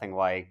just nothing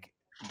like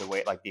the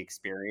way, like the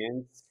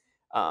experience.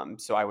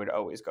 So I would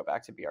always go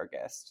back to Be Our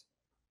Guest.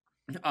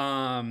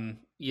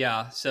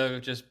 Yeah, so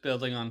just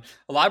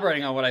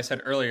elaborating on what I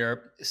said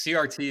earlier,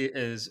 CRT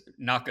is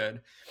not good.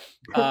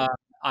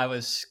 I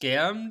was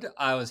scammed,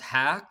 I was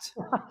hacked,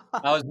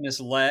 I was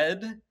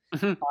misled.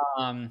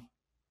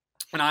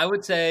 And I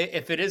would say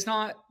if it is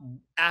not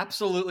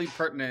absolutely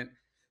pertinent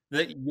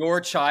that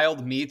your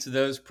child meets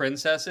those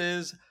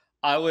princesses,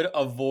 I would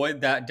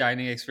avoid that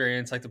dining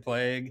experience like the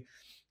plague.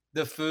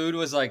 The food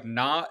was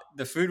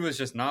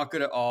just not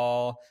good at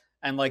all.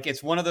 And like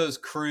it's one of those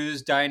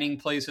cruise dining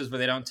places where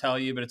they don't tell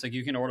you, but it's like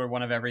you can order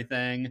one of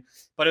everything.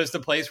 But it was the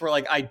place where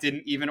like I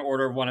didn't even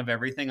order one of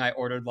everything. I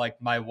ordered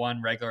like my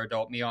one regular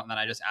adult meal and then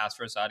I just asked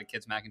for a side of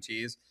kids mac and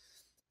cheese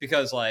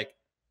because like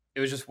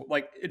it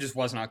just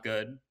was not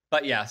good.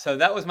 But yeah, so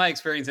that was my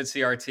experience at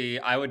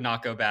CRT. I would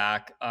not go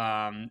back.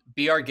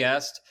 Be Our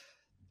Guest.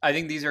 I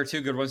think these are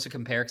two good ones to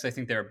compare because I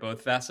think they're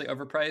both vastly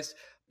overpriced.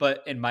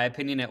 But in my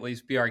opinion, at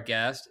least Be Our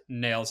Guest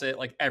nails it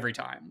like every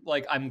time.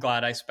 Like I'm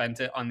glad I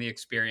spent it on the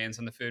experience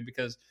and the food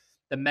because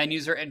the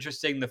menus are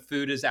interesting. The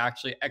food is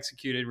actually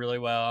executed really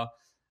well.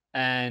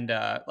 and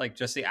like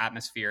just the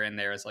atmosphere in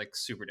there is like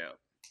super dope.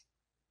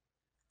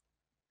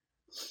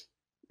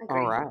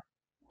 Agreed. All right.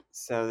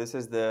 So this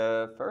is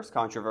the first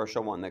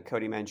controversial one that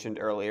Cody mentioned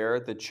earlier: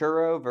 the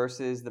churro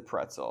versus the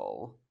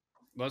pretzel.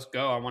 Let's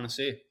go. I want to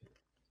see.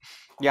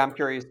 Yeah, I'm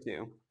curious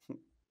too.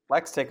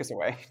 Lex, take us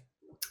away.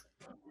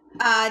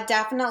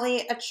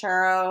 Definitely a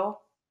churro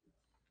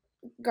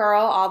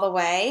girl all the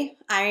way.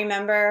 I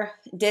remember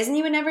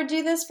Disney would never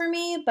do this for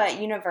me, but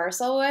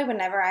Universal would.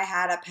 Whenever I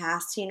had a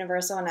pass to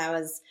Universal when I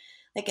was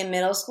like in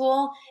middle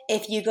school,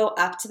 if you go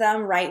up to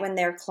them right when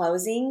they're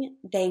closing,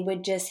 they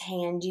would just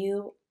hand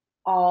you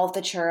all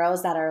the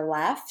churros that are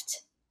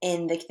left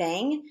in the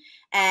thing.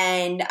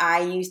 And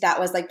that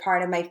was like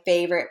part of my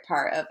favorite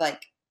part of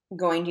like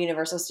going to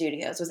Universal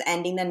Studios was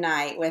ending the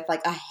night with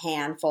like a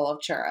handful of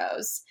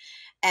churros.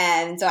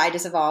 And so I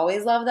just have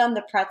always loved them.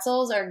 The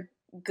pretzels are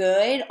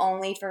good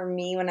only for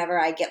me whenever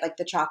I get like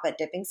the chocolate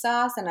dipping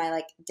sauce and I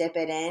like dip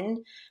it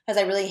in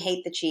because I really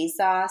hate the cheese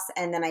sauce.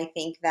 And then I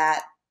think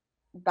that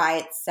by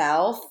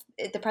itself,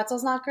 the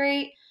pretzel's not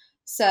great.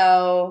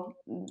 So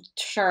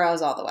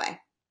churros all the way.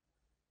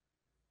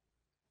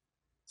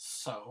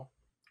 So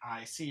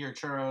I see your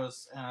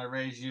churros and I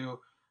raise you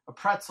a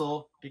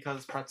pretzel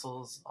because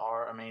pretzels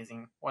are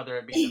amazing. Whether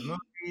it be the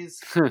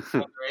movies,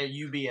 whether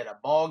you be at a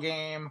ball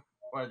game,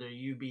 whether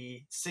you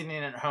be sitting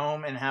at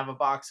home and have a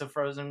box of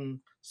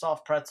frozen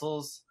soft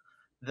pretzels,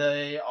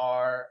 they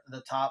are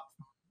the top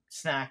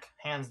snack,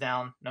 hands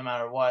down, no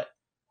matter what.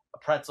 A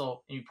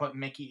pretzel, you put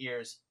Mickey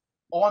ears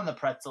on the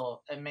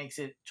pretzel, it makes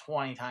it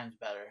 20 times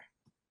better.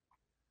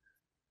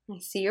 I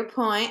see your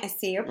point.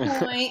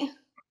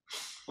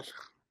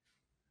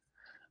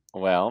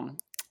 Well,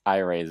 I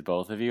raise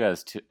both of you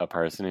as a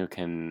person who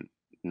can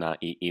not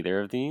eat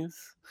either of these.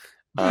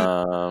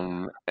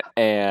 And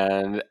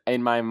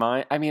in my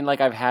mind, I mean,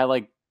 like I've had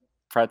like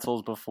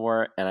pretzels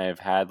before, and I've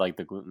had like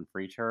the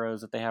gluten-free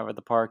churros that they have at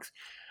the parks.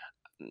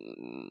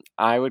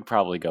 I would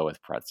probably go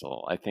with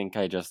pretzel. I think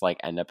I just like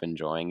end up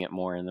enjoying it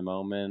more in the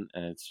moment,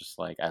 and it's just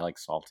like I like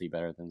salty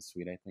better than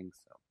sweet, I think.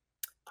 So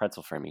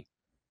pretzel for me.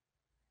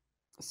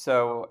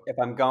 So if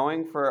I'm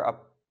going for a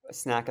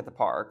snack at the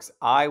parks,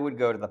 I would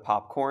go to the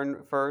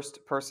popcorn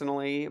first,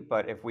 personally.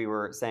 But if we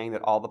were saying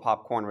that all the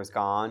popcorn was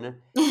gone,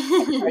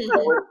 I'd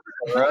go with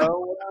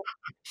churro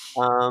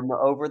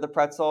over the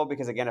pretzel,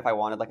 because again, if I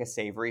wanted like a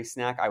savory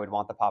snack, I would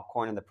want the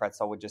popcorn, and the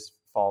pretzel would just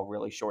fall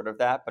really short of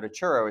that. But a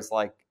churro is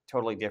like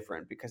totally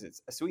different because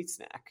it's a sweet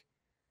snack.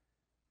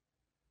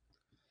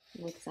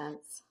 Makes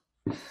sense.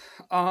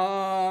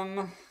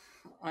 I'm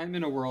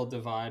in a world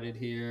divided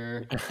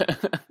here.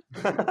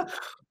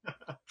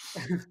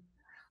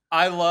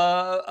 I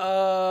love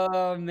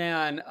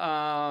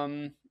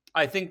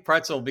I think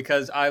pretzel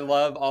because I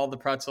love all the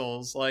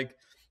pretzels. Like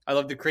I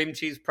love the cream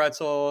cheese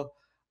pretzel.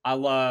 I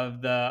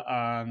love the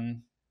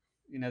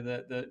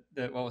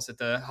the what was it?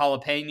 The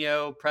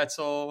jalapeno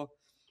pretzel,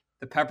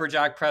 the pepper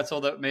jack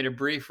pretzel that made a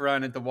brief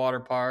run at the water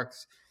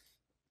parks.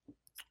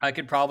 I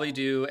could probably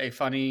do a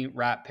funny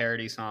rap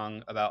parody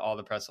song about all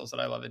the pretzels that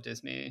I love at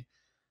Disney.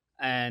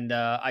 And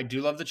I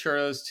do love the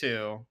churros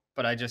too,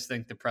 but I just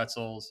think the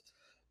pretzels,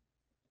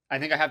 I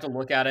think I have to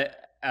look at it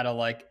at a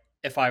like,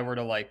 if I were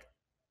to like,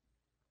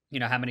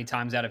 how many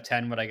times out of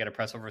 10 would I get a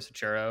pretzel versus a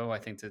churro? I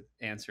think the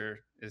answer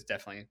is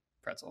definitely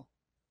pretzel.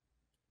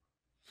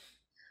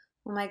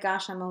 Oh my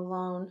gosh, I'm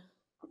alone.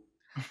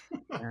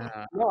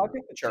 No, I'll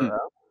pick the churro.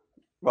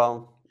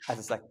 Well, as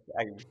a second.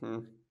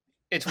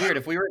 It's weird.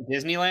 If we were at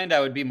Disneyland, I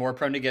would be more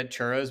prone to get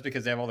churros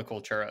because they have all the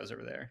cool churros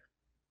over there.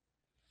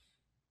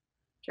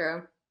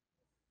 True.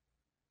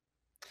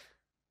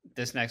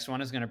 This next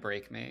one is going to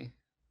break me.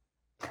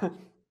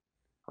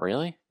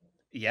 Really?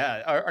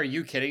 Yeah. Are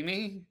you kidding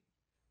me?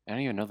 I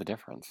don't even know the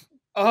difference.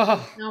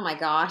 Oh my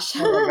gosh.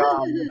 Oh my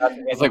God.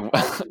 It's like,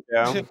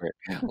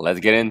 let's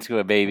get into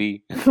it,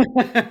 baby.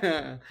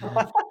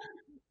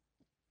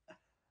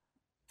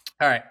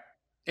 All right.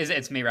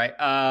 It's me,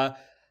 right?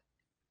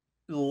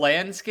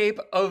 Landscape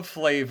of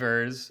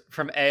Flavors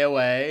from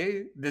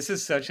AOA. This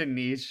is such a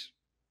niche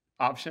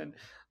option.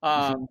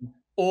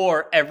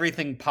 Or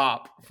Everything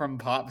Pop from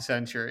Pop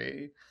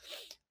Century.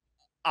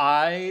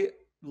 I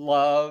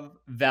love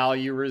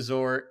Value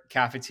Resort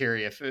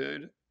cafeteria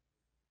food.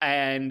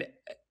 And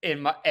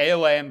in my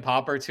AOA and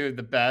Pop are two of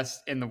the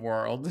best in the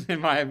world, in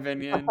my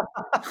opinion.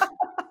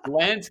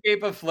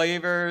 Landscape of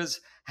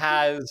Flavors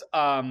has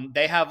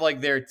they have like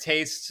their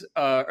tastes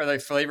or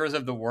like flavors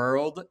of the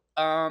world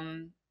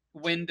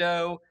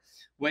window,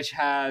 which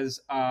has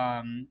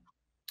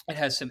it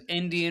has some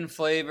Indian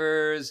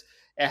flavors.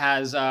 It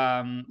has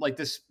like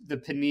the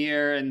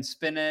paneer and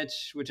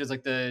spinach, which is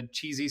like the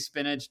cheesy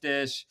spinach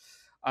dish.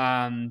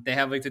 They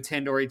have like the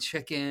tandoori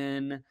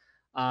chicken.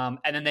 And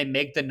then they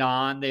make the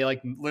naan. They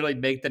like literally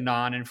make the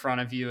naan in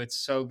front of you. It's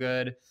so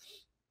good.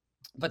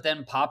 But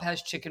then Pop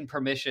has Chicken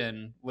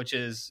Permission, which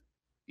is,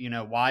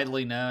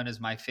 widely known as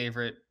my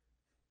favorite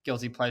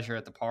guilty pleasure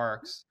at the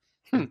parks.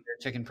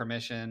 Chicken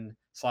Permission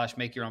 /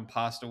 make your own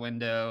pasta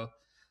window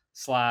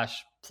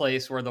 /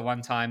 place where the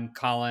one time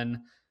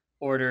Colin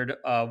ordered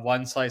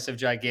one slice of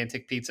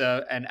gigantic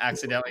pizza, and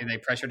accidentally they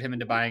pressured him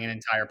into buying an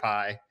entire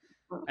pie.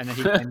 And then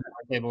he came to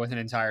our table with an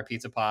entire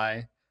pizza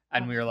pie,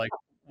 and we were like,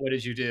 "What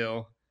did you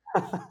do?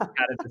 How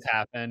did this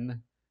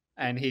happen?"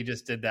 And he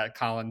just did that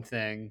Colin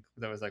thing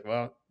that was like,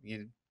 "Well,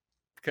 you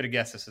could have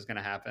guessed this was going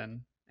to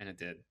happen," and it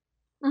did.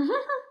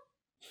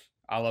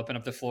 I'll open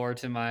up the floor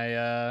to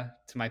my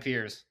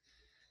peers.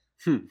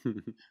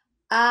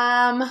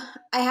 I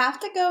have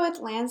to go with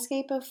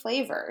Landscape of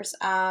Flavors.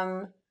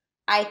 I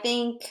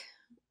think,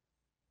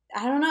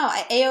 I don't know,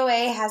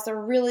 AOA has a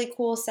really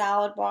cool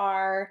salad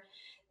bar.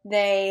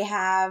 They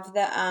have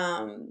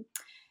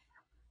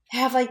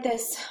have like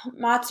this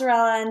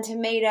mozzarella and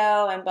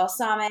tomato and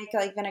balsamic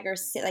like vinegar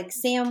like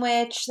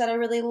sandwich that I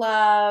really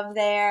love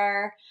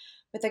there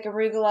with like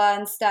arugula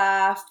and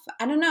stuff.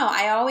 I don't know.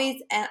 I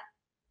always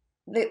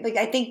like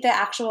I think the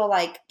actual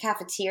like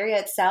cafeteria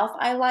itself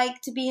I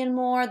like to be in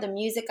more. The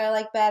music I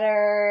like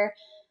better.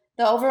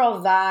 The overall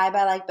vibe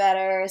I like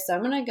better. So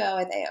I'm gonna go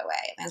with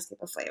AOA, Landscape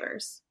of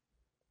Flavors.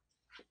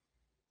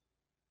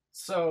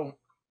 So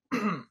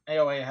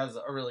AOA has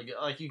a really good,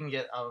 like you can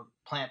get a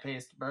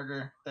plant-based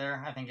burger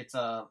there. I think it's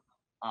a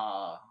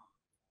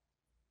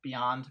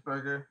Beyond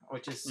Burger,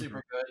 which is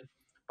super good.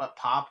 But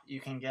Pop, you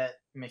can get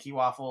Mickey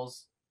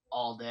waffles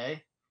all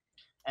day,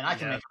 and I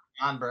can make a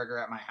Beyond Burger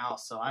at my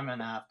house. So I'm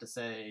gonna have to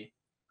say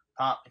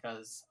Pop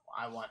because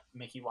I want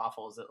Mickey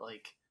waffles at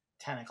like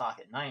 10 o'clock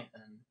at night,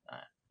 and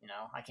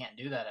I can't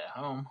do that at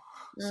home.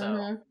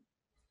 So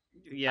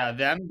yeah,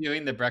 them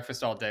doing the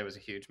breakfast all day was a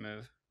huge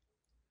move.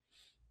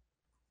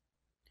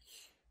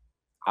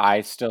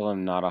 I still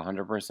am not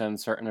 100%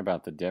 certain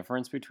about the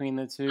difference between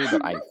the two,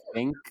 but I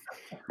think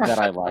that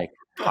I like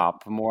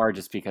Pop more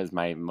just because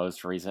my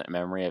most recent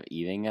memory of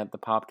eating at the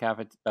Pop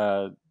Cafe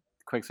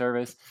quick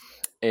service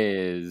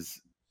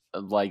is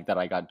like that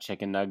I got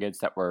chicken nuggets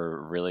that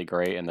were really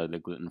great, and they're the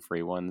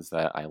gluten-free ones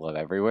that I love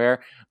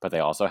everywhere, but they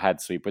also had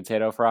sweet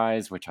potato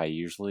fries, which I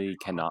usually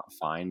cannot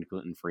find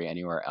gluten-free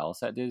anywhere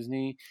else at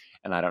Disney,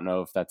 and I don't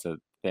know if that's a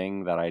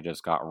thing that I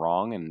just got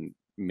wrong, and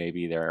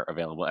maybe they're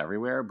available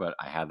everywhere, but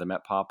I had them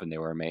at Pop and they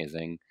were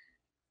amazing.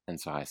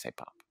 And so I say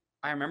Pop.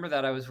 I remember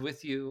that I was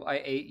with you.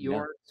 I ate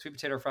your sweet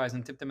potato fries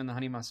and dipped them in the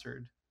honey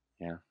mustard.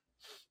 Yeah.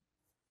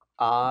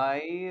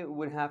 I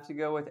would have to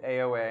go with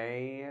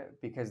AOA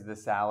because the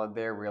salad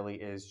there really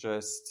is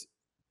just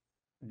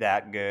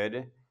that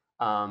good.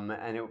 I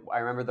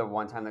remember the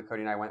one time that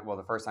Cody and I went, well,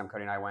 the first time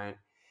Cody and I went,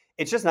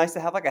 it's just nice to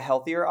have like a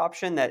healthier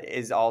option that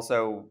is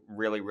also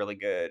really, really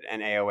good.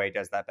 And AOA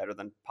does that better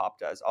than Pop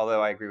does.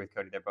 Although I agree with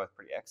Cody, they're both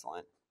pretty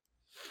excellent.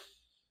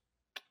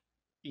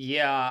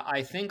 Yeah,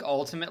 I think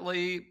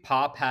ultimately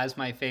Pop has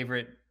my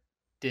favorite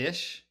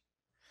dish,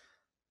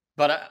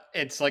 but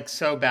it's like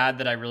so bad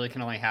that I really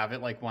can only have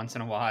it like once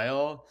in a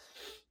while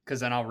because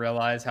then I'll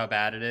realize how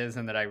bad it is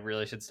and that I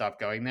really should stop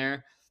going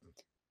there.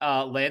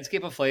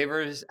 Landscape of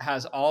Flavors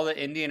has all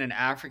the Indian and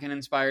African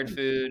inspired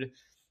food.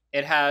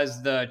 It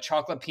has the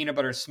chocolate peanut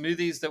butter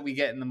smoothies that we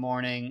get in the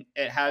morning.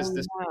 It has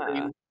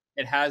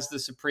the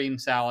Supreme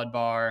salad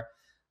bar.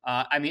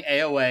 I mean,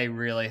 AOA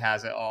really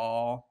has it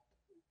all.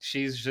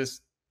 She's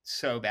just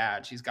so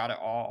bad. She's got it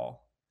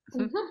all.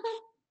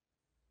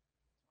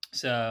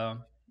 So,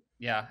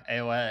 yeah,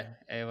 AOA.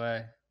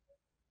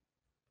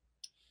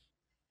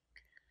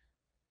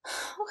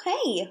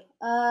 Okay,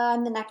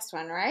 the next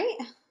one, right?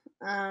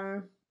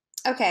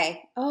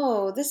 Okay.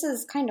 Oh, this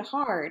is kind of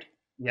hard.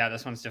 Yeah,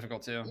 this one's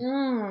difficult too.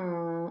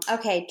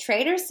 Okay,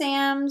 Trader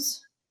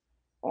Sam's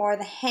or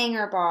the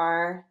Hanger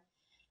Bar.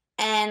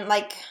 And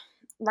like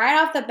right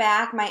off the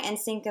back, my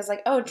instinct is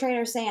like, oh,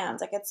 Trader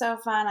Sam's. Like it's so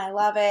fun. I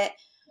love it.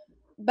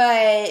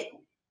 But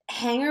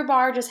Hanger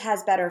Bar just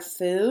has better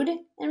food,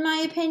 in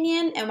my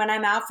opinion. And when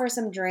I'm out for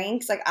some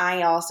drinks, like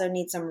I also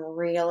need some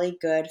really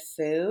good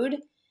food.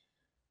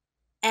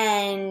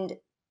 And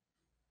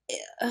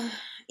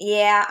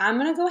yeah, I'm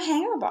going to go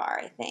Hanger Bar,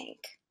 I think.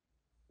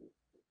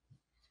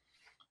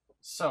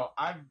 So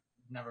I've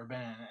never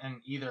been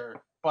in either,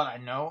 but I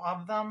know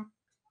of them.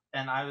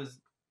 And I was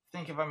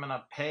thinking if I'm going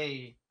to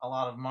pay a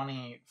lot of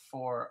money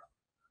for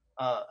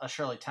a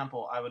Shirley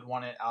Temple, I would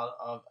want it out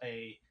of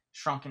a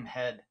shrunken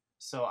head.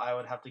 So I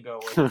would have to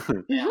go with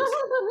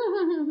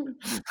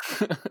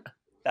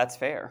That's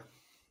fair.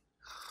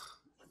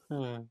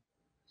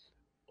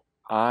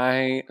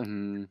 I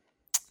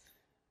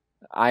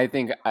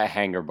think a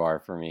Hanger Bar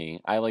for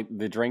me. I like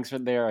the drinks are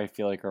there. I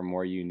feel like are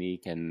more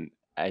unique, and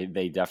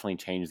they definitely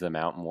change them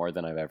out more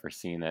than I've ever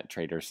seen at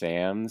Trader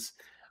Sam's.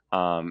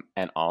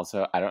 And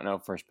also, I don't know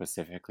if we're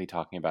specifically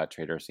talking about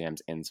Trader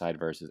Sam's inside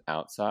versus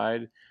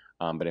outside.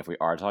 But if we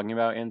are talking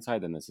about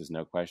inside, then this is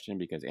no question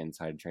because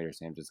inside Trader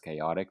Sam's is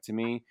chaotic to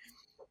me.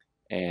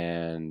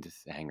 And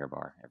Hanger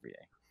Bar every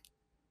day.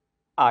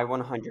 I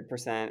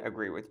 100%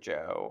 agree with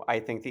Joe. I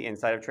think the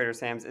inside of Trader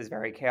Sam's is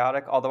very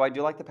chaotic, although I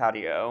do like the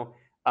patio.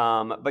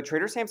 But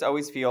Trader Sam's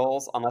always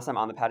feels, unless I'm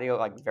on the patio,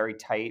 like very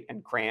tight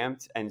and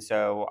cramped. And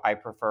so I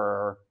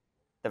prefer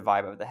the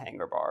vibe of the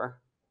Hanger Bar.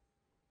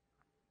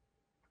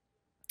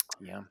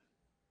 Yeah.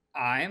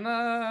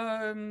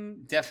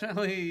 I'm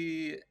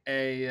definitely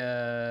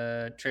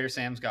a Trader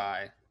Sam's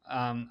guy.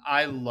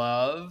 I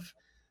love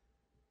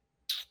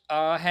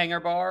Hangar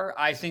Bar.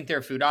 I think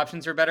their food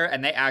options are better,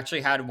 and they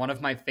actually had one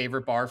of my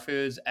favorite bar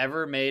foods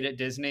ever made at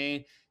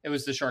Disney. It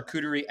was the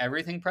charcuterie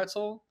everything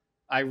pretzel.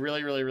 I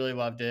really, really, really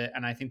loved it,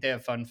 and I think they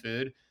have fun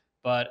food.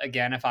 But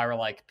again, if I were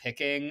like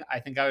picking, I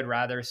think I would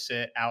rather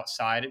sit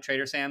outside at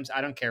Trader Sam's. I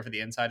don't care for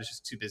the inside; it's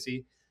just too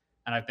busy,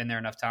 and I've been there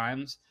enough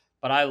times.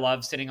 But I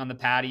love sitting on the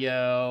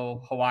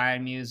patio,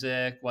 Hawaiian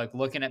music, like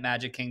looking at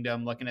Magic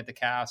Kingdom, looking at the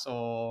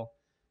castle,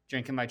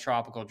 drinking my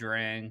tropical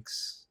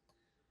drinks.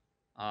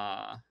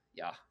 Yeah.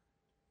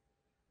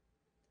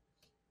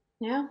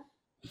 Yeah.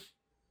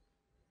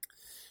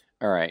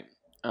 All right.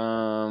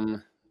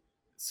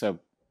 So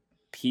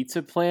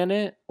Pizza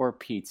Planet or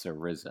Pizza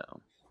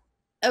Rizzo?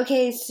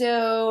 Okay,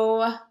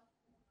 so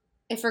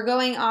if we're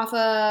going off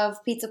of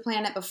Pizza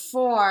Planet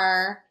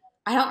before,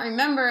 I don't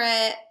remember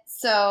it,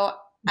 so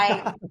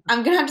I'm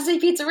gonna have to say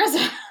Pizza Rizzo.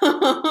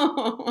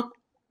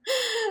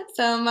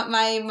 So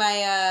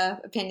my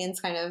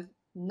opinion's kind of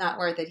not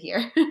worth it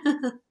here.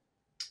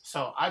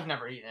 So I've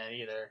never eaten it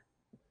either,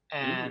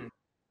 and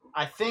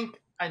I think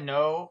I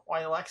know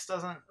why Lex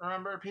doesn't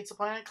remember Pizza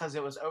Planet, because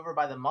it was over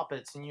by the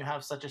Muppets, and you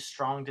have such a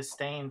strong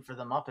disdain for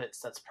the Muppets.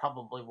 That's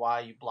probably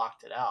why you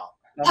blocked it out.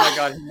 Oh my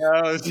god, he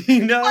knows. He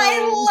knows. I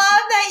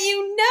love that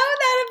you know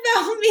that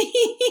about me.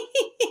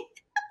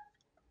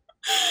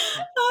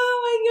 Oh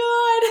my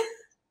god.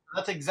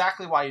 That's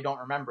exactly why you don't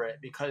remember it,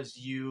 because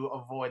you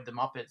avoid the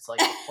Muppets like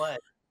the plague.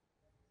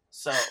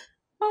 So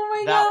Oh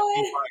my that god. would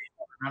be why you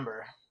don't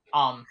remember.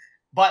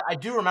 But I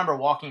do remember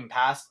walking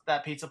past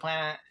that Pizza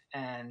Planet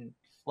and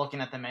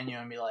looking at the menu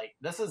and be like,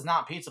 this is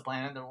not Pizza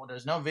Planet.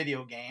 There's no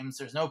video games.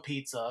 There's no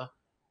pizza.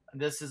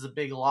 This is a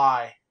big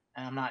lie,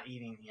 and I'm not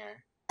eating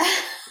here.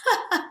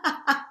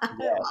 I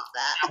love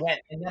that.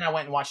 And then I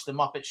went and watched the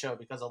Muppet Show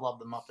because I love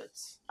the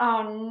Muppets.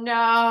 Oh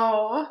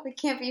no, we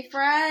can't be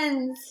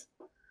friends.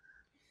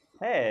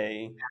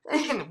 Hey.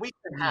 We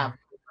can have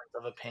difference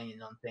of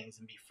opinion on things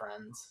and be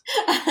friends.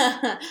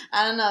 I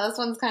don't know. This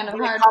one's kind of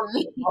When it hard comes for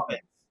me. to Muppets,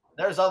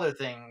 there's other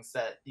things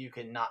that you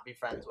can not be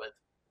friends with.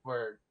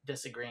 We're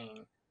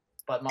disagreeing,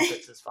 but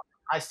Muppets is fine.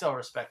 I still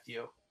respect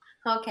you.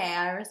 Okay,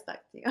 I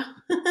respect you.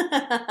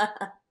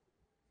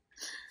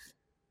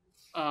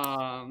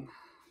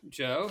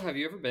 Joe, have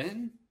you ever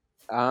been?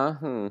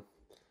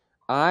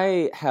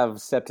 I have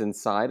stepped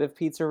inside of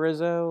Pizza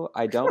Rizzo.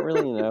 I don't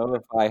really know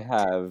if I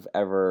have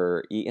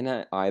ever eaten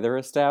at either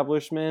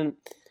establishment,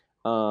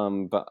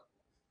 but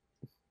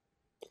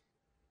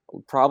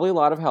probably a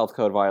lot of health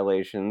code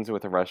violations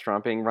with a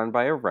restaurant being run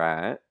by a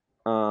rat.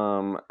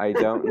 I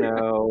don't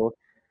know.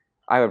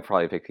 I would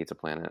probably pick Pizza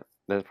Planet.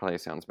 That probably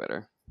sounds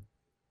better.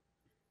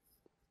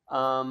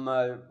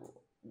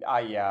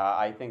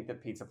 I think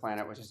that Pizza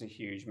Planet was just a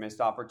huge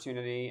missed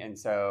opportunity, and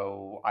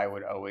so I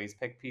would always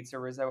pick Pizza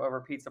Rizzo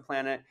over Pizza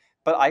Planet.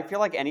 But I feel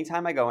like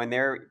anytime I go in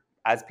there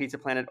as Pizza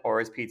Planet or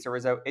as Pizza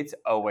Rizzo, it's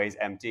always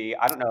empty.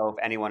 I don't know if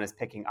anyone is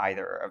picking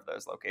either of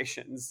those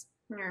locations.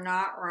 You're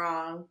not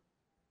wrong.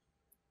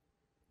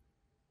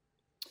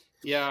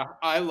 Yeah,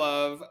 I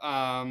love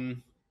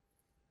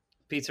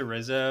Pizza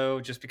Rizzo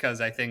just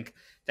because I think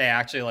they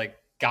actually like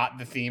got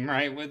the theme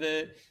right with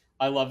it.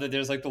 I love that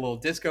there's like the little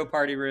disco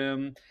party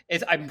room.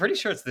 I'm pretty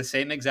sure it's the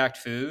same exact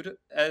food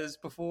as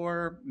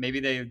before. Maybe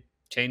they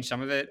changed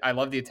some of it. I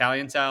love the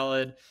Italian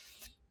salad.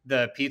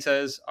 The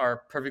pizzas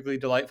are perfectly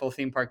delightful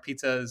theme park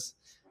pizzas.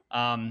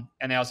 And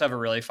they also have a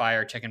really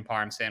fire chicken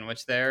parm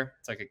sandwich there.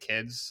 It's like a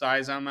kid's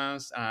size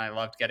almost. And I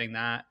loved getting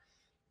that.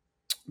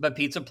 But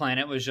Pizza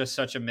Planet was just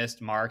such a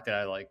missed mark that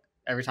I like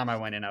every time I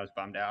went in, I was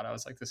bummed out. I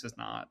was like, this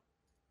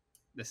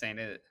ain't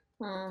it.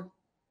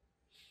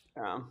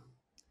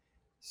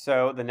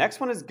 So the next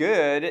one is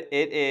good.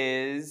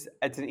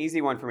 It's an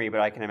easy one for me, but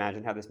I can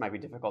imagine how this might be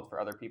difficult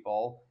for other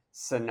people.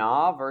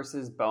 Sanaa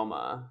versus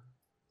Boma.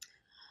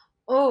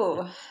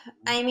 Oh,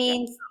 I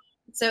mean,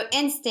 so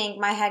instinct,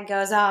 my head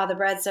goes, oh, the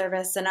bread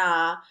service,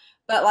 Sanaa.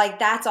 But like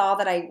that's all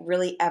that I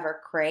really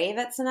ever crave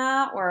at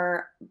Sanaa.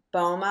 Or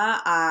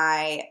Boma,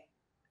 I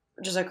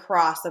just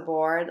across the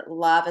board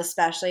love,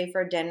 especially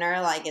for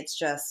dinner. Like it's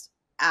just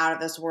out of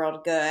this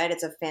world good.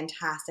 It's a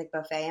fantastic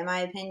buffet in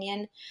my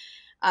opinion.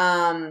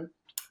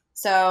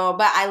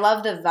 But I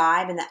love the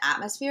vibe and the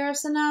atmosphere of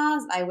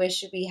Sanaa. I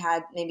wish we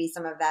had maybe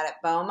some of that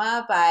at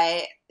Boma,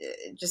 but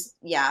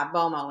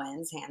Boma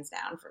wins hands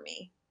down for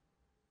me.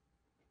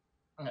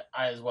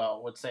 I as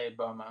well would say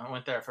Boma. I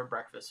went there for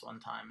breakfast one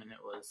time, and it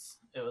was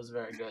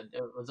very good.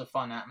 It was a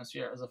fun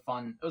atmosphere. It was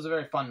a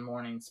very fun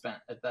morning spent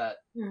at that.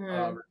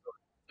 Mm-hmm.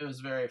 It was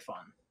very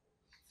fun.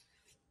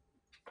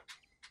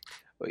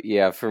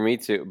 Yeah, for me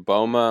too.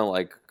 Boma,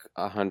 like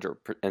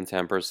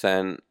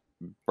 110%.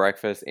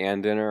 Breakfast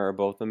and dinner are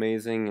both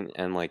amazing,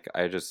 and like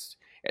it's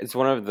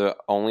one of the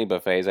only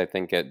buffets I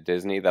think at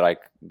Disney that I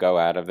go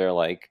out of there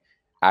like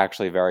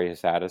actually very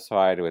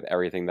satisfied with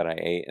everything that I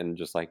ate, and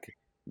just like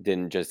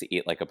didn't just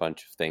eat like a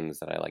bunch of things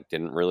that I like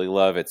didn't really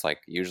love. It's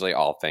like usually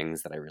all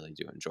things that I really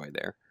do enjoy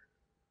there.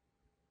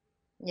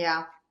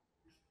 Yeah.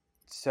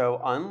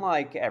 So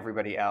unlike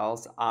everybody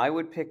else, I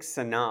would pick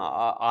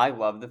Sanaa. I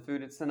love the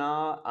food at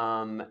Sanaa.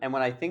 And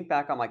when I think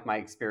back on like my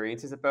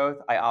experiences at both,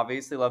 I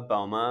obviously love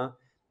Boma,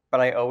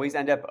 but I always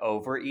end up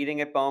overeating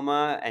at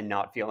Boma and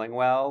not feeling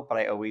well. But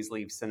I always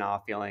leave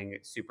Sanaa feeling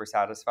super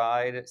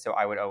satisfied. So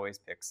I would always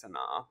pick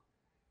Sanaa.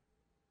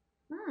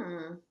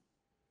 Hmm.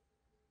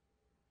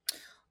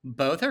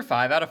 Both are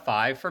 5 out of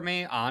 5 for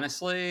me,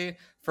 honestly,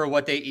 for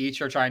what they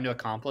each are trying to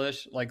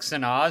accomplish. Like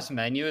Sanaa's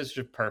menu is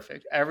just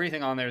perfect.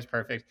 Everything on there is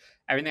perfect.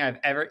 Everything I've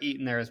ever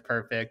eaten there is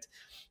perfect.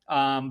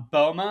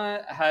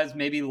 Boma has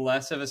maybe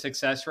less of a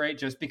success rate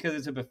just because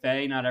it's a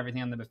buffet. Not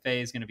everything on the buffet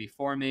is going to be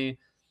for me,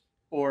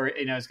 or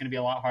it's going to be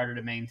a lot harder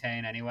to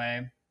maintain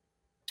anyway.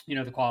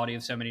 The quality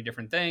of so many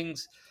different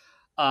things.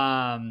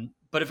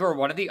 But if it were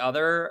one or the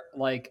other,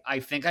 like I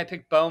think I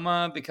picked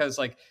Boma because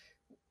like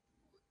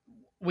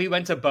we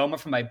went to Boma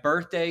for my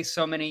birthday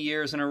so many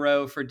years in a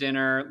row for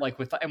dinner,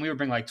 and we would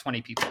bring like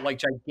 20 people, like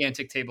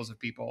gigantic tables of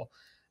people.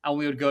 And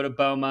we would go to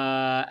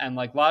Boma and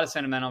like a lot of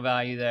sentimental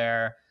value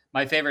there.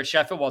 My favorite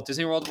chef at Walt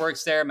Disney World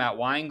works there, Matt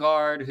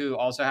Weingard, who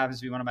also happens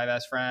to be one of my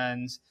best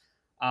friends.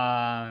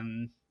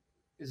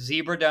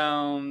 Zebra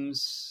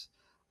Domes.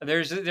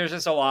 There's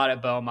just a lot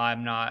at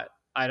Boma.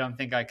 I don't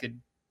think I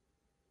could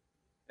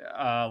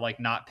like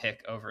not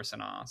pick over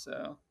Sanaa.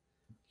 So,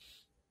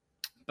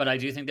 but I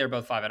do think they're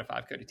both 5 out of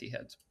 5 Cody T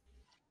heads.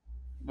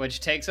 Which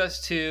takes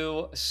us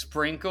to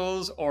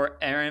Sprinkles or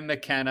Aaron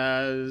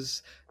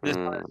McKenna's. This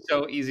one is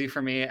so easy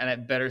for me, and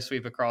it better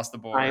sweep across the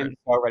board. I am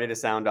so ready to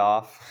sound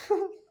off.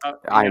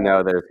 I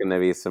know there's going to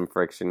be some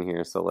friction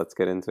here, so let's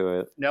get into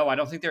it. No, I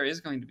don't think there is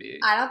going to be.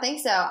 I don't think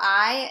so.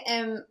 I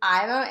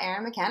vote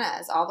Aaron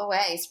McKenna's all the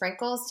way.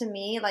 Sprinkles to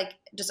me, like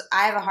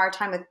I have a hard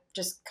time with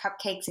just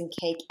cupcakes and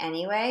cake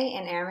anyway,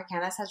 and Aaron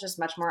McKenna's has just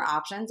much more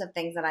options of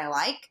things that I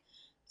like.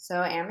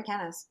 So Aaron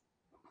McKenna's.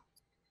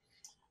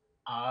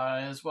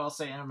 I as well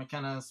say Aaron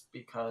McKenna's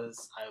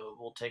because I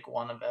will take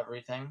one of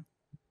everything.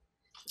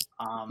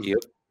 Yep.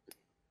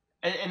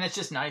 And it's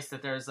just nice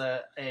that there's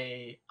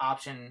a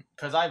option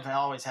because I've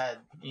always had,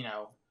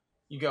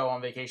 you go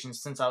on vacation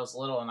since I was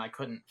little and I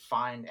couldn't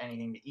find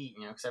anything to eat,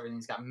 because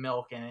everything's got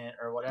milk in it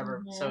or whatever.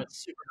 Mm-hmm. So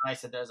it's super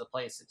nice that there's a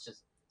place. It's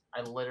just,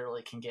 I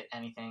literally can get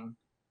anything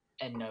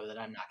and know that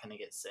I'm not going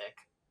to get sick,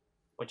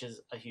 which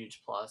is a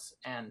huge plus.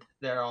 And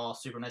they're all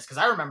super nice. Cause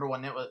I remember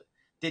when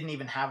didn't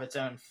even have its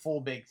own full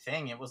big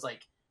thing. It was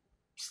like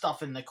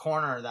stuff in the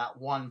corner of that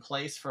one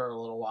place for a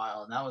little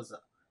while. And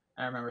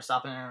I remember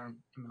stopping there and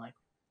being like,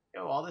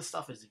 yo, all this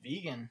stuff is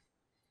vegan.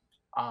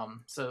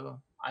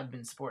 So I've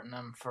been supporting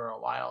them for a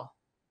while,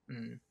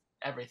 and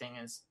everything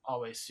is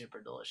always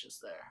super delicious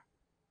there.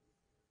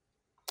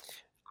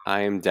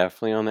 I am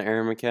definitely on the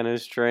Aaron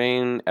McKenna's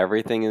train.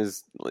 Everything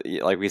is,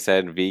 like we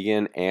said,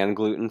 vegan and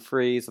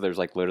gluten-free, so there's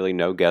like literally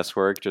no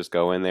guesswork. Just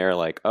go in there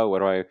like, oh, what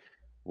do I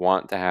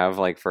want to have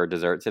like for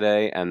dessert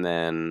today? And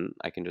then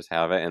I can just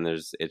have it, and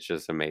it's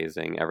just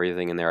amazing.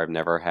 Everything in there, I've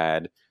never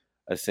had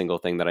a single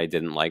thing that I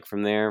didn't like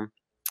from there.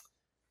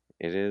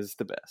 It is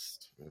the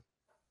best.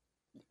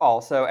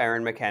 Also,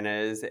 Aaron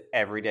McKenna's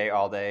every day,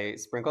 all day.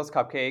 Sprinkles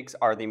cupcakes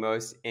are the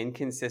most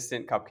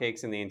inconsistent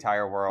cupcakes in the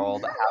entire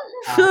world.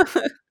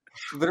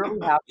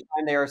 Literally half the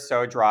time they are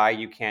so dry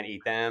you can't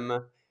eat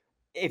them.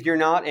 If you're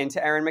not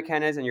into Aaron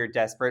McKenna's and you're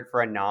desperate for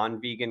a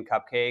non-vegan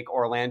cupcake,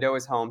 Orlando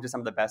is home to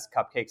some of the best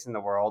cupcakes in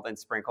the world, and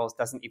Sprinkles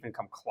doesn't even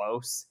come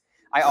close.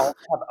 I also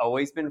have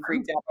always been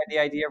freaked out by the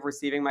idea of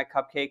receiving my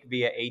cupcake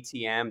via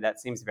ATM. That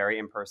seems very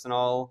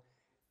impersonal.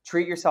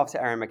 Treat yourself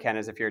to Aaron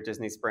McKenna's if you're at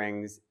Disney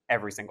Springs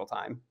every single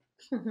time.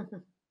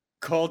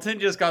 Colton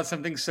just got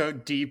something so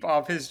deep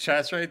off his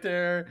chest right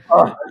there.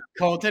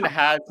 Colton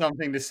had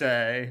something to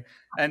say,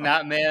 and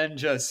that man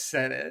just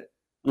said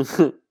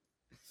it.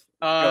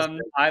 I'm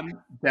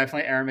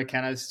definitely Aaron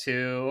McKenna's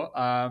too.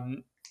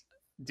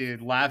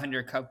 Dude,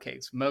 lavender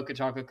cupcakes, mocha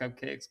chocolate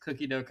cupcakes,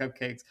 cookie dough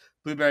cupcakes,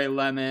 blueberry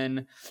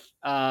lemon.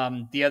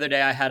 The other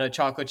day I had a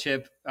chocolate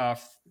chip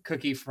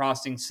cookie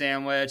frosting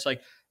sandwich.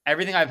 Like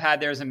everything I've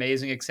had there is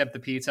amazing except the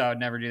pizza. I would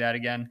never do that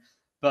again.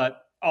 But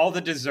all the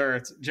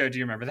desserts, Joe, do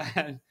you remember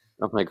that?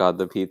 Oh my God,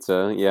 the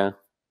pizza. Yeah.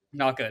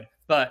 Not good.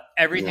 But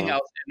everything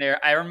else in there,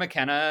 Aaron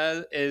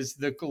McKenna is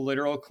the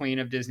literal queen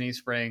of Disney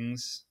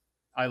Springs.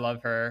 I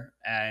love her,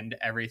 and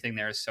everything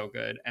there is so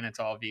good, and it's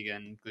all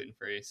vegan,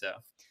 gluten-free. So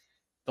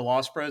the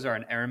Lost Bros are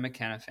an Aaron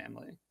McKenna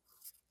family.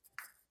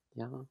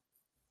 Yeah. All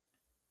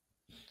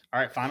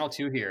right, final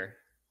two here.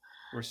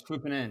 We're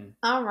swooping in.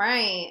 All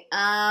right.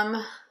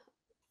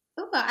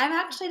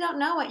 I actually don't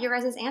know what your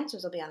guys'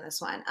 answers will be on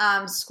this one.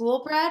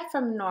 School bread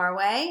from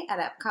Norway at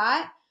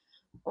Epcot,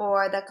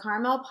 or the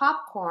caramel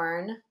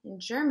popcorn in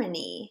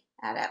Germany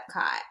at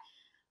Epcot.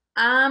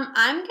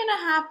 I'm going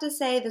to have to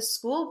say the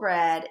school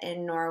bread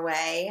in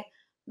Norway,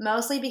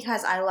 mostly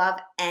because I love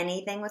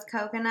anything with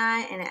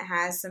coconut and it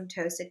has some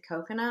toasted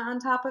coconut on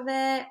top of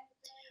it.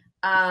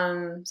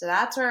 So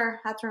that's where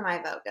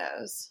my vote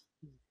goes.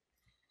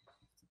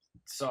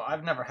 So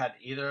I've never had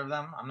either of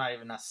them. I'm not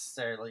even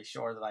necessarily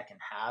sure that I can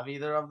have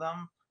either of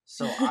them.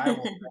 So I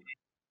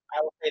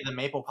will say the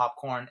maple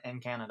popcorn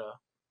in Canada.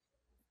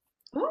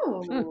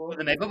 Ooh,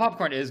 The maple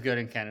popcorn is good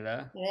in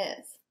Canada. it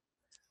is.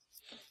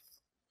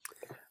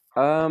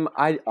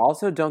 I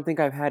also don't think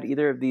I've had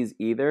either of these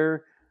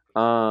either.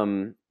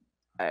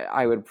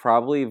 I would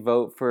probably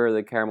vote for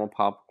the caramel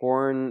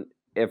popcorn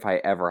if I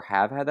ever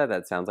have had that.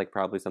 That sounds like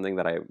probably something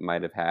that I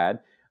might have had.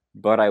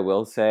 But I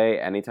will say,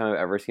 anytime I've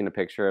ever seen a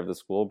picture of the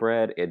school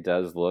bread, it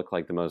does look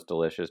like the most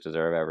delicious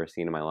dessert I've ever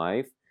seen in my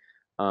life.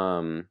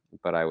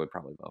 But I would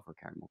probably vote for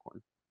caramel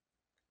corn.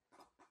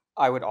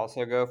 I would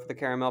also go for the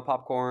caramel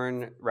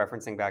popcorn,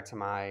 referencing back to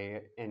my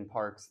in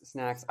parks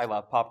snacks. I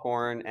love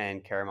popcorn,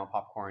 and caramel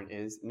popcorn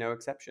is no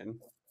exception.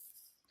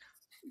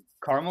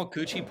 Caramel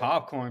coochie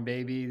popcorn,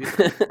 baby.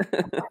 That's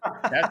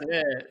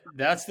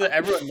it.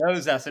 Everyone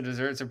knows that's a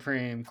dessert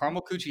supreme.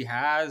 Caramel coochie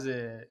has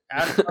it.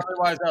 Ask Charlie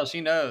Wiesel,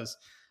 she knows.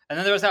 And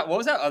then there was what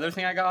was that other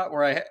thing I got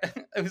where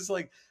it was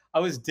like I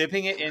was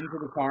dipping it into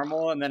the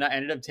caramel and then I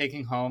ended up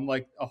taking home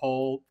like a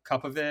whole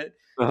cup of it.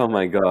 Oh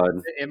my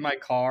god. In my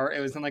car. It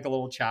was in like a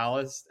little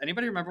chalice.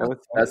 Anybody remember what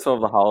Pretzel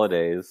of the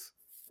holidays.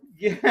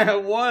 Yeah,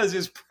 it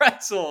was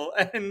pretzel.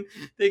 And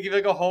they give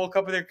like a whole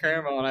cup of their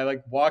caramel and I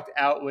like walked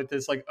out with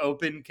this like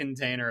open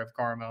container of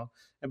caramel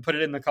and put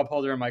it in the cup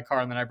holder in my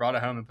car and then I brought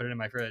it home and put it in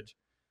my fridge.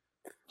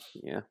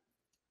 Yeah.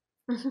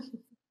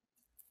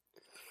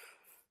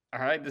 All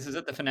right, this is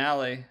it, the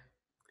finale.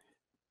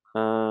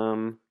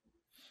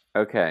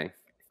 Okay.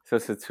 So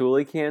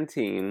Satu'li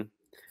Canteen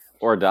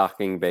or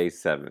Docking Bay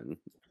 7.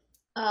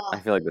 I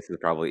feel like this is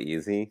probably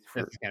easy.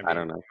 I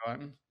don't know.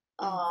 Fun.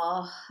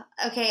 Oh,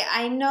 okay.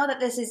 I know that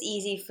this is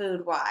easy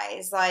food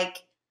wise. Like,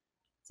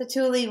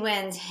 Satu'li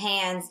wins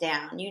hands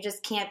down. You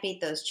just can't beat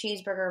those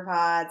cheeseburger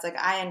pods. Like,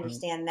 I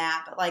understand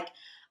that. But, like,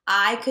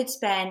 I could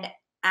spend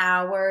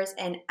hours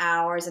and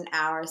hours and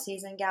hours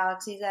seasoning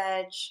Galaxy's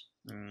Edge.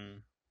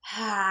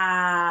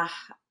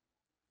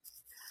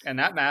 And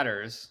that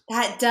matters.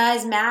 That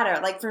does matter.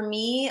 Like for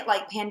me,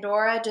 like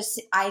Pandora,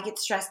 I get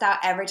stressed out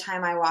every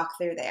time I walk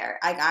through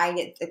there.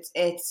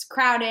 It's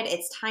crowded,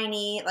 it's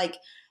tiny. Like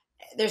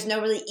there's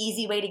no really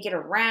easy way to get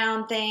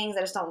around things.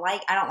 I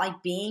don't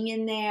like being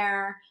in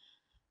there.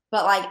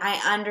 But like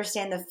I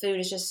understand the food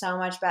is just so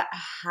much better.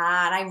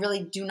 And I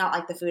really do not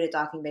like the food at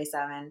Docking Bay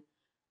 7.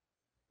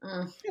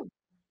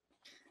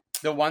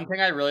 The one thing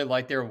I really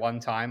liked there one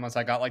time was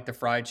I got like the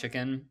fried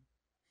chicken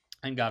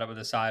and got it with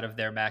a side of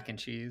their mac and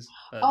cheese.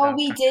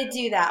 We did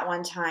do that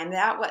one time.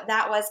 That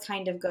was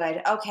kind of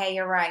good. Okay,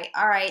 you're right.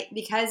 All right,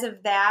 because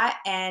of that,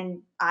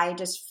 and I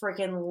just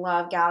freaking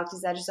love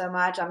Galaxy's Edge so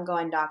much, I'm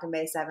going Docking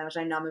Bay 7, which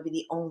I know I'm going to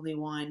be the only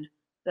one.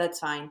 That's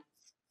fine.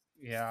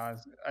 Yeah,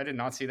 I did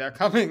not see that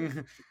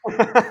coming.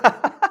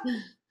 I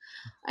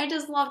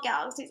just love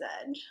Galaxy's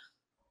Edge.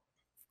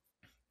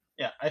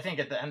 Yeah, I think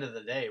at the end of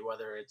the day,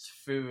 whether it's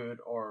food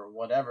or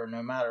whatever,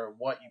 no matter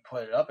what you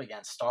put it up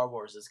against, Star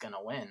Wars is going to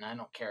win. I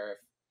don't care if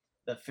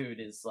the food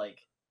is like,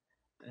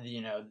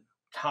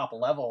 top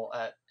level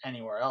at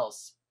anywhere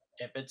else.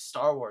 If it's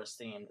Star Wars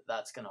themed,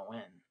 that's going to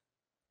win.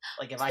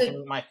 Like if I can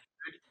eat my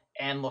food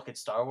and look at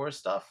Star Wars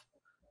stuff,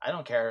 I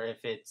don't care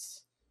if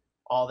it's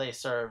all they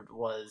served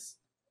was,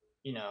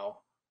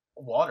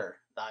 water.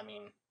 I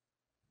mean,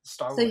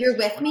 Star Wars. So you're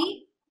with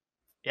me?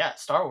 Yeah,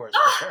 Star Wars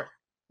for sure.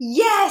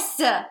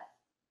 Yes!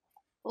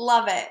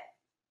 Love it.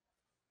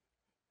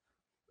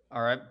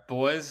 All right,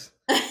 boys.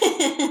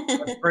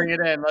 Let's bring it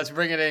in. Let's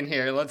bring it in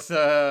here. Let's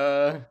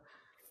get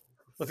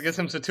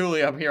some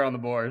Satu'li up here on the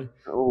board.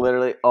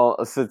 Literally,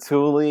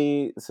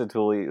 Satu'li,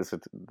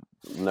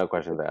 no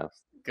questions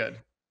asked. Good.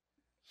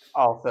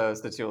 Also,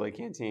 Satu'li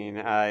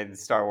Canteen.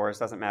 Star Wars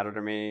doesn't matter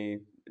to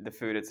me. The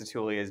food at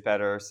Satu'li is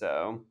better,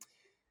 so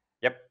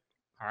yep.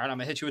 All right, I'm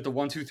gonna hit you with the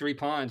 1, 2, 3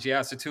 punch. Yeah,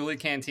 Satu'li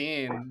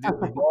Canteen,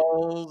 the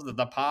bowls,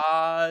 the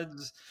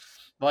pods.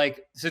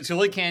 Like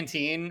Satu'li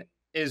Canteen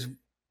is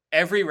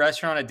every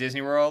restaurant at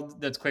Disney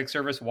World that's quick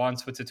service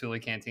wants what Satu'li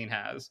Canteen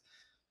has.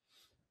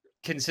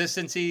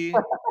 Consistency,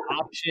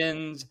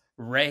 options,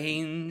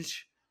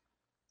 range.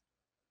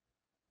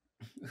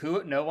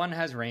 No one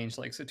has range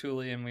like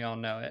Satu'li, and we all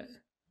know it.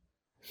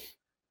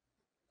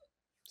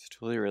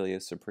 Satu'li really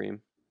is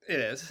supreme.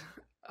 It is.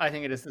 I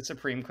think it is the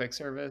supreme quick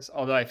service.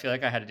 Although I feel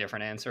like I had a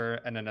different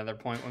answer at another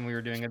point when we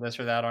were doing a this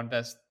or that on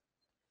best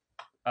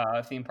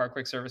theme park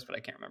quick service, but I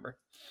can't remember.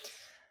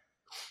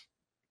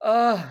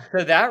 So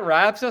that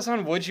wraps us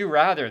on Would You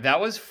Rather.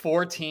 That was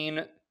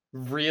 14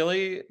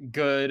 really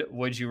good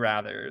Would You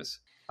Rathers.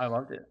 I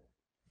loved it.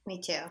 Me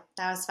too.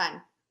 That was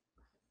fun.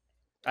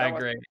 I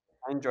agree.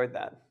 I enjoyed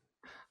that.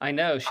 I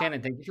know.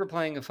 Shannon, thank you for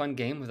playing a fun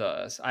game with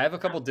us. I have a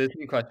couple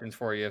Disney questions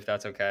for you, if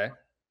that's okay.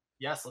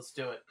 Yes, let's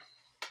do it.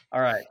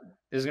 All right.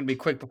 This is going to be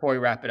quick before we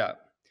wrap it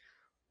up.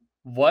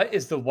 What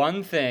is the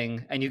one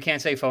thing, and you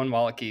can't say phone,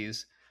 wallet,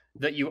 keys,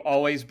 that you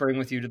always bring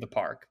with you to the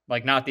park?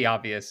 Like, not the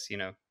obvious,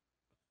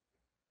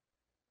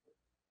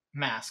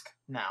 Mask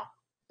now.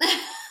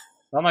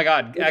 Oh my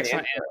God.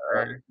 Excellent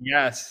answer.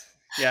 Yes.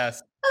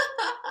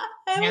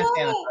 I love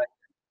it.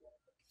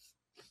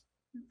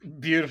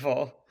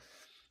 Beautiful.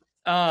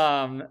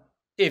 Before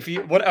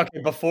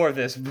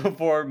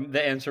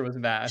the answer was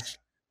mask.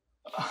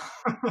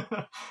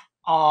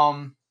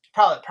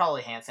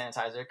 Probably hand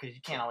sanitizer, because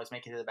you can't always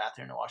make it to the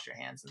bathroom to wash your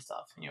hands and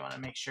stuff. You want to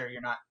make sure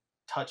you're not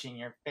touching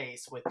your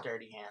face with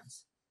dirty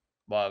hands.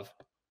 Love.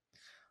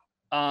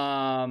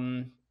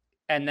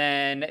 And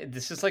then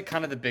this is like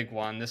kind of the big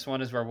one. This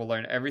one is where we'll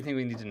learn everything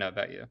we need to know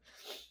about you.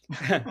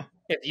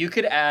 If you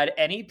could add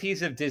any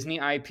piece of Disney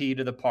IP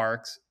to the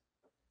parks,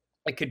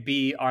 it could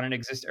be on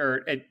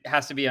it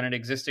has to be on an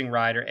existing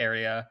ride or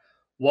area.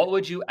 What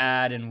would you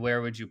add and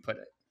where would you put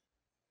it?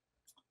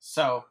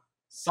 So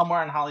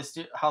somewhere in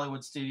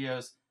Hollywood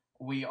Studios,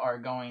 we're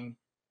going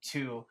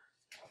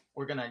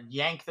to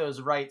yank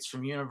those rights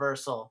from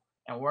Universal,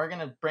 and we're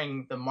going to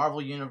bring the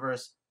Marvel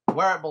Universe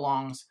where it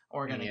belongs. And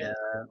we're going to get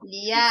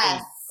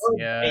Yes.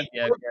 Yeah.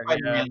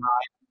 Spider-Man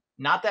ride,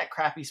 not that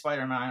crappy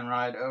Spider-Man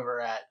ride over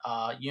at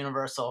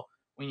Universal.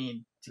 We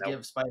need to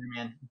give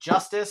Spider-Man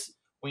justice.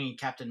 We need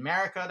Captain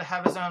America to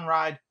have his own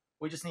ride.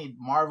 We just need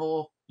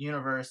Marvel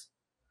Universe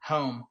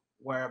home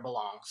where it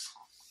belongs.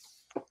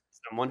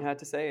 Someone had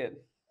to say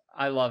it.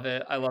 I love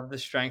it. I love the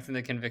strength and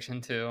the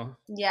conviction too.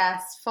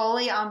 Yes,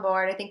 fully on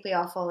board. I think we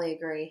all fully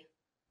agree.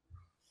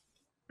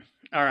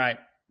 All right.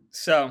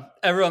 So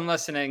everyone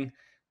listening,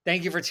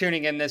 thank you for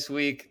tuning in this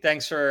week.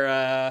 Thanks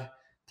for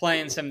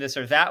playing some this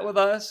or that with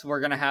us. We're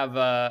going to have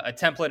a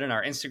template in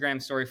our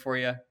Instagram story for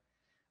you.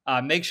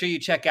 Make sure you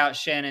check out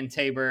Shannon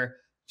Tabor.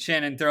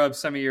 Shannon, throw up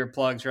some of your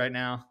plugs right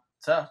now.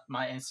 So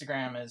my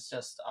Instagram is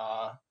just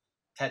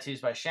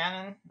Tattoos by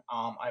Shannon.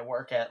 I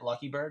work at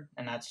Lucky Bird,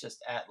 and that's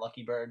just at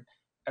Lucky Bird.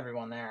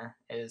 Everyone there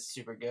is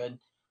super good.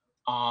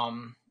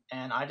 And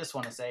I just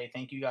want to say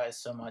thank you guys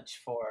so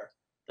much for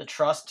the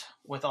trust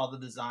with all the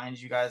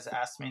designs you guys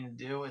asked me to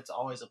do. It's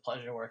always a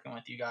pleasure working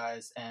with you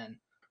guys, and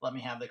let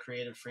me have the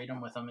creative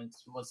freedom with them. It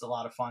was a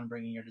lot of fun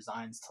bringing your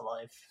designs to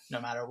life,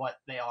 no matter what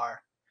they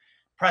are,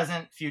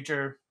 present,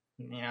 future.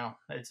 You know,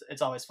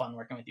 it's always fun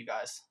working with you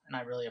guys, and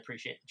I really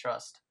appreciate the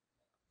trust.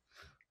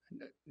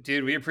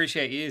 Dude, we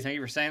appreciate you. Thank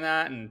you for saying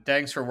that, and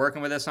thanks for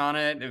working with us on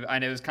it. I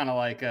know it was kind of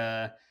like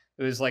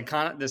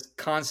this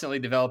constantly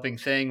developing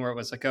thing where it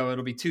was like, oh,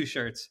 it'll be 2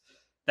 shirts.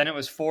 Then it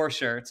was 4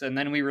 shirts, and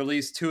then we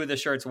released 2 of the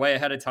shirts way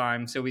ahead of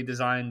time, so we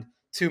designed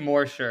 2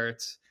 more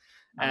shirts.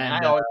 And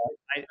I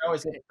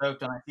always get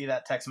stoked when I see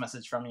that text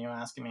message from you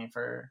asking me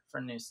for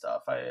new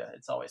stuff.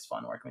 It's always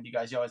fun working with you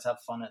guys. You always have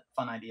fun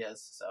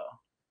ideas. So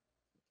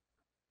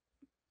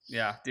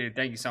yeah, dude,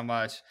 thank you so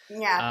much.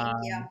 Yeah, thank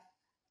you.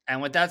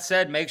 And with that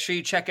said, make sure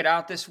you check it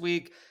out this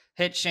week.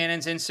 Hit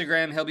Shannon's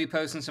Instagram. He'll be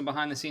posting some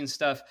behind the scenes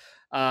stuff.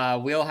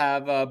 We'll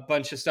have a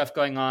bunch of stuff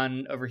going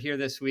on over here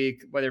this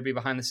week, whether it be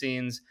behind the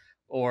scenes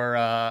or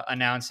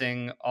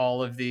announcing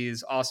all of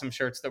these awesome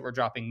shirts that we're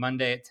dropping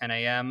Monday at 10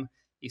 a.m.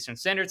 Eastern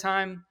Standard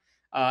Time.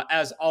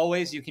 As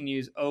always, you can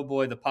use Oh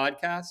Boy the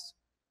Podcast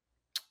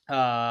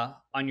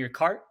on your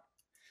cart.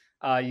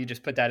 You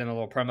just put that in the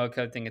little promo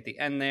code thing at the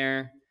end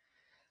there.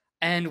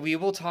 And we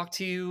will talk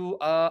to you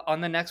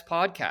on the next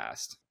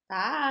podcast.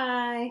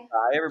 Bye.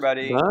 Bye,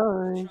 everybody.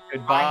 Bye.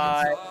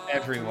 Goodbye,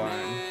 everyone.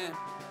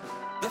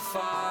 The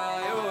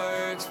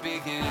fireworks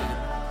begin.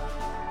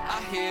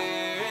 I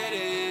hear it.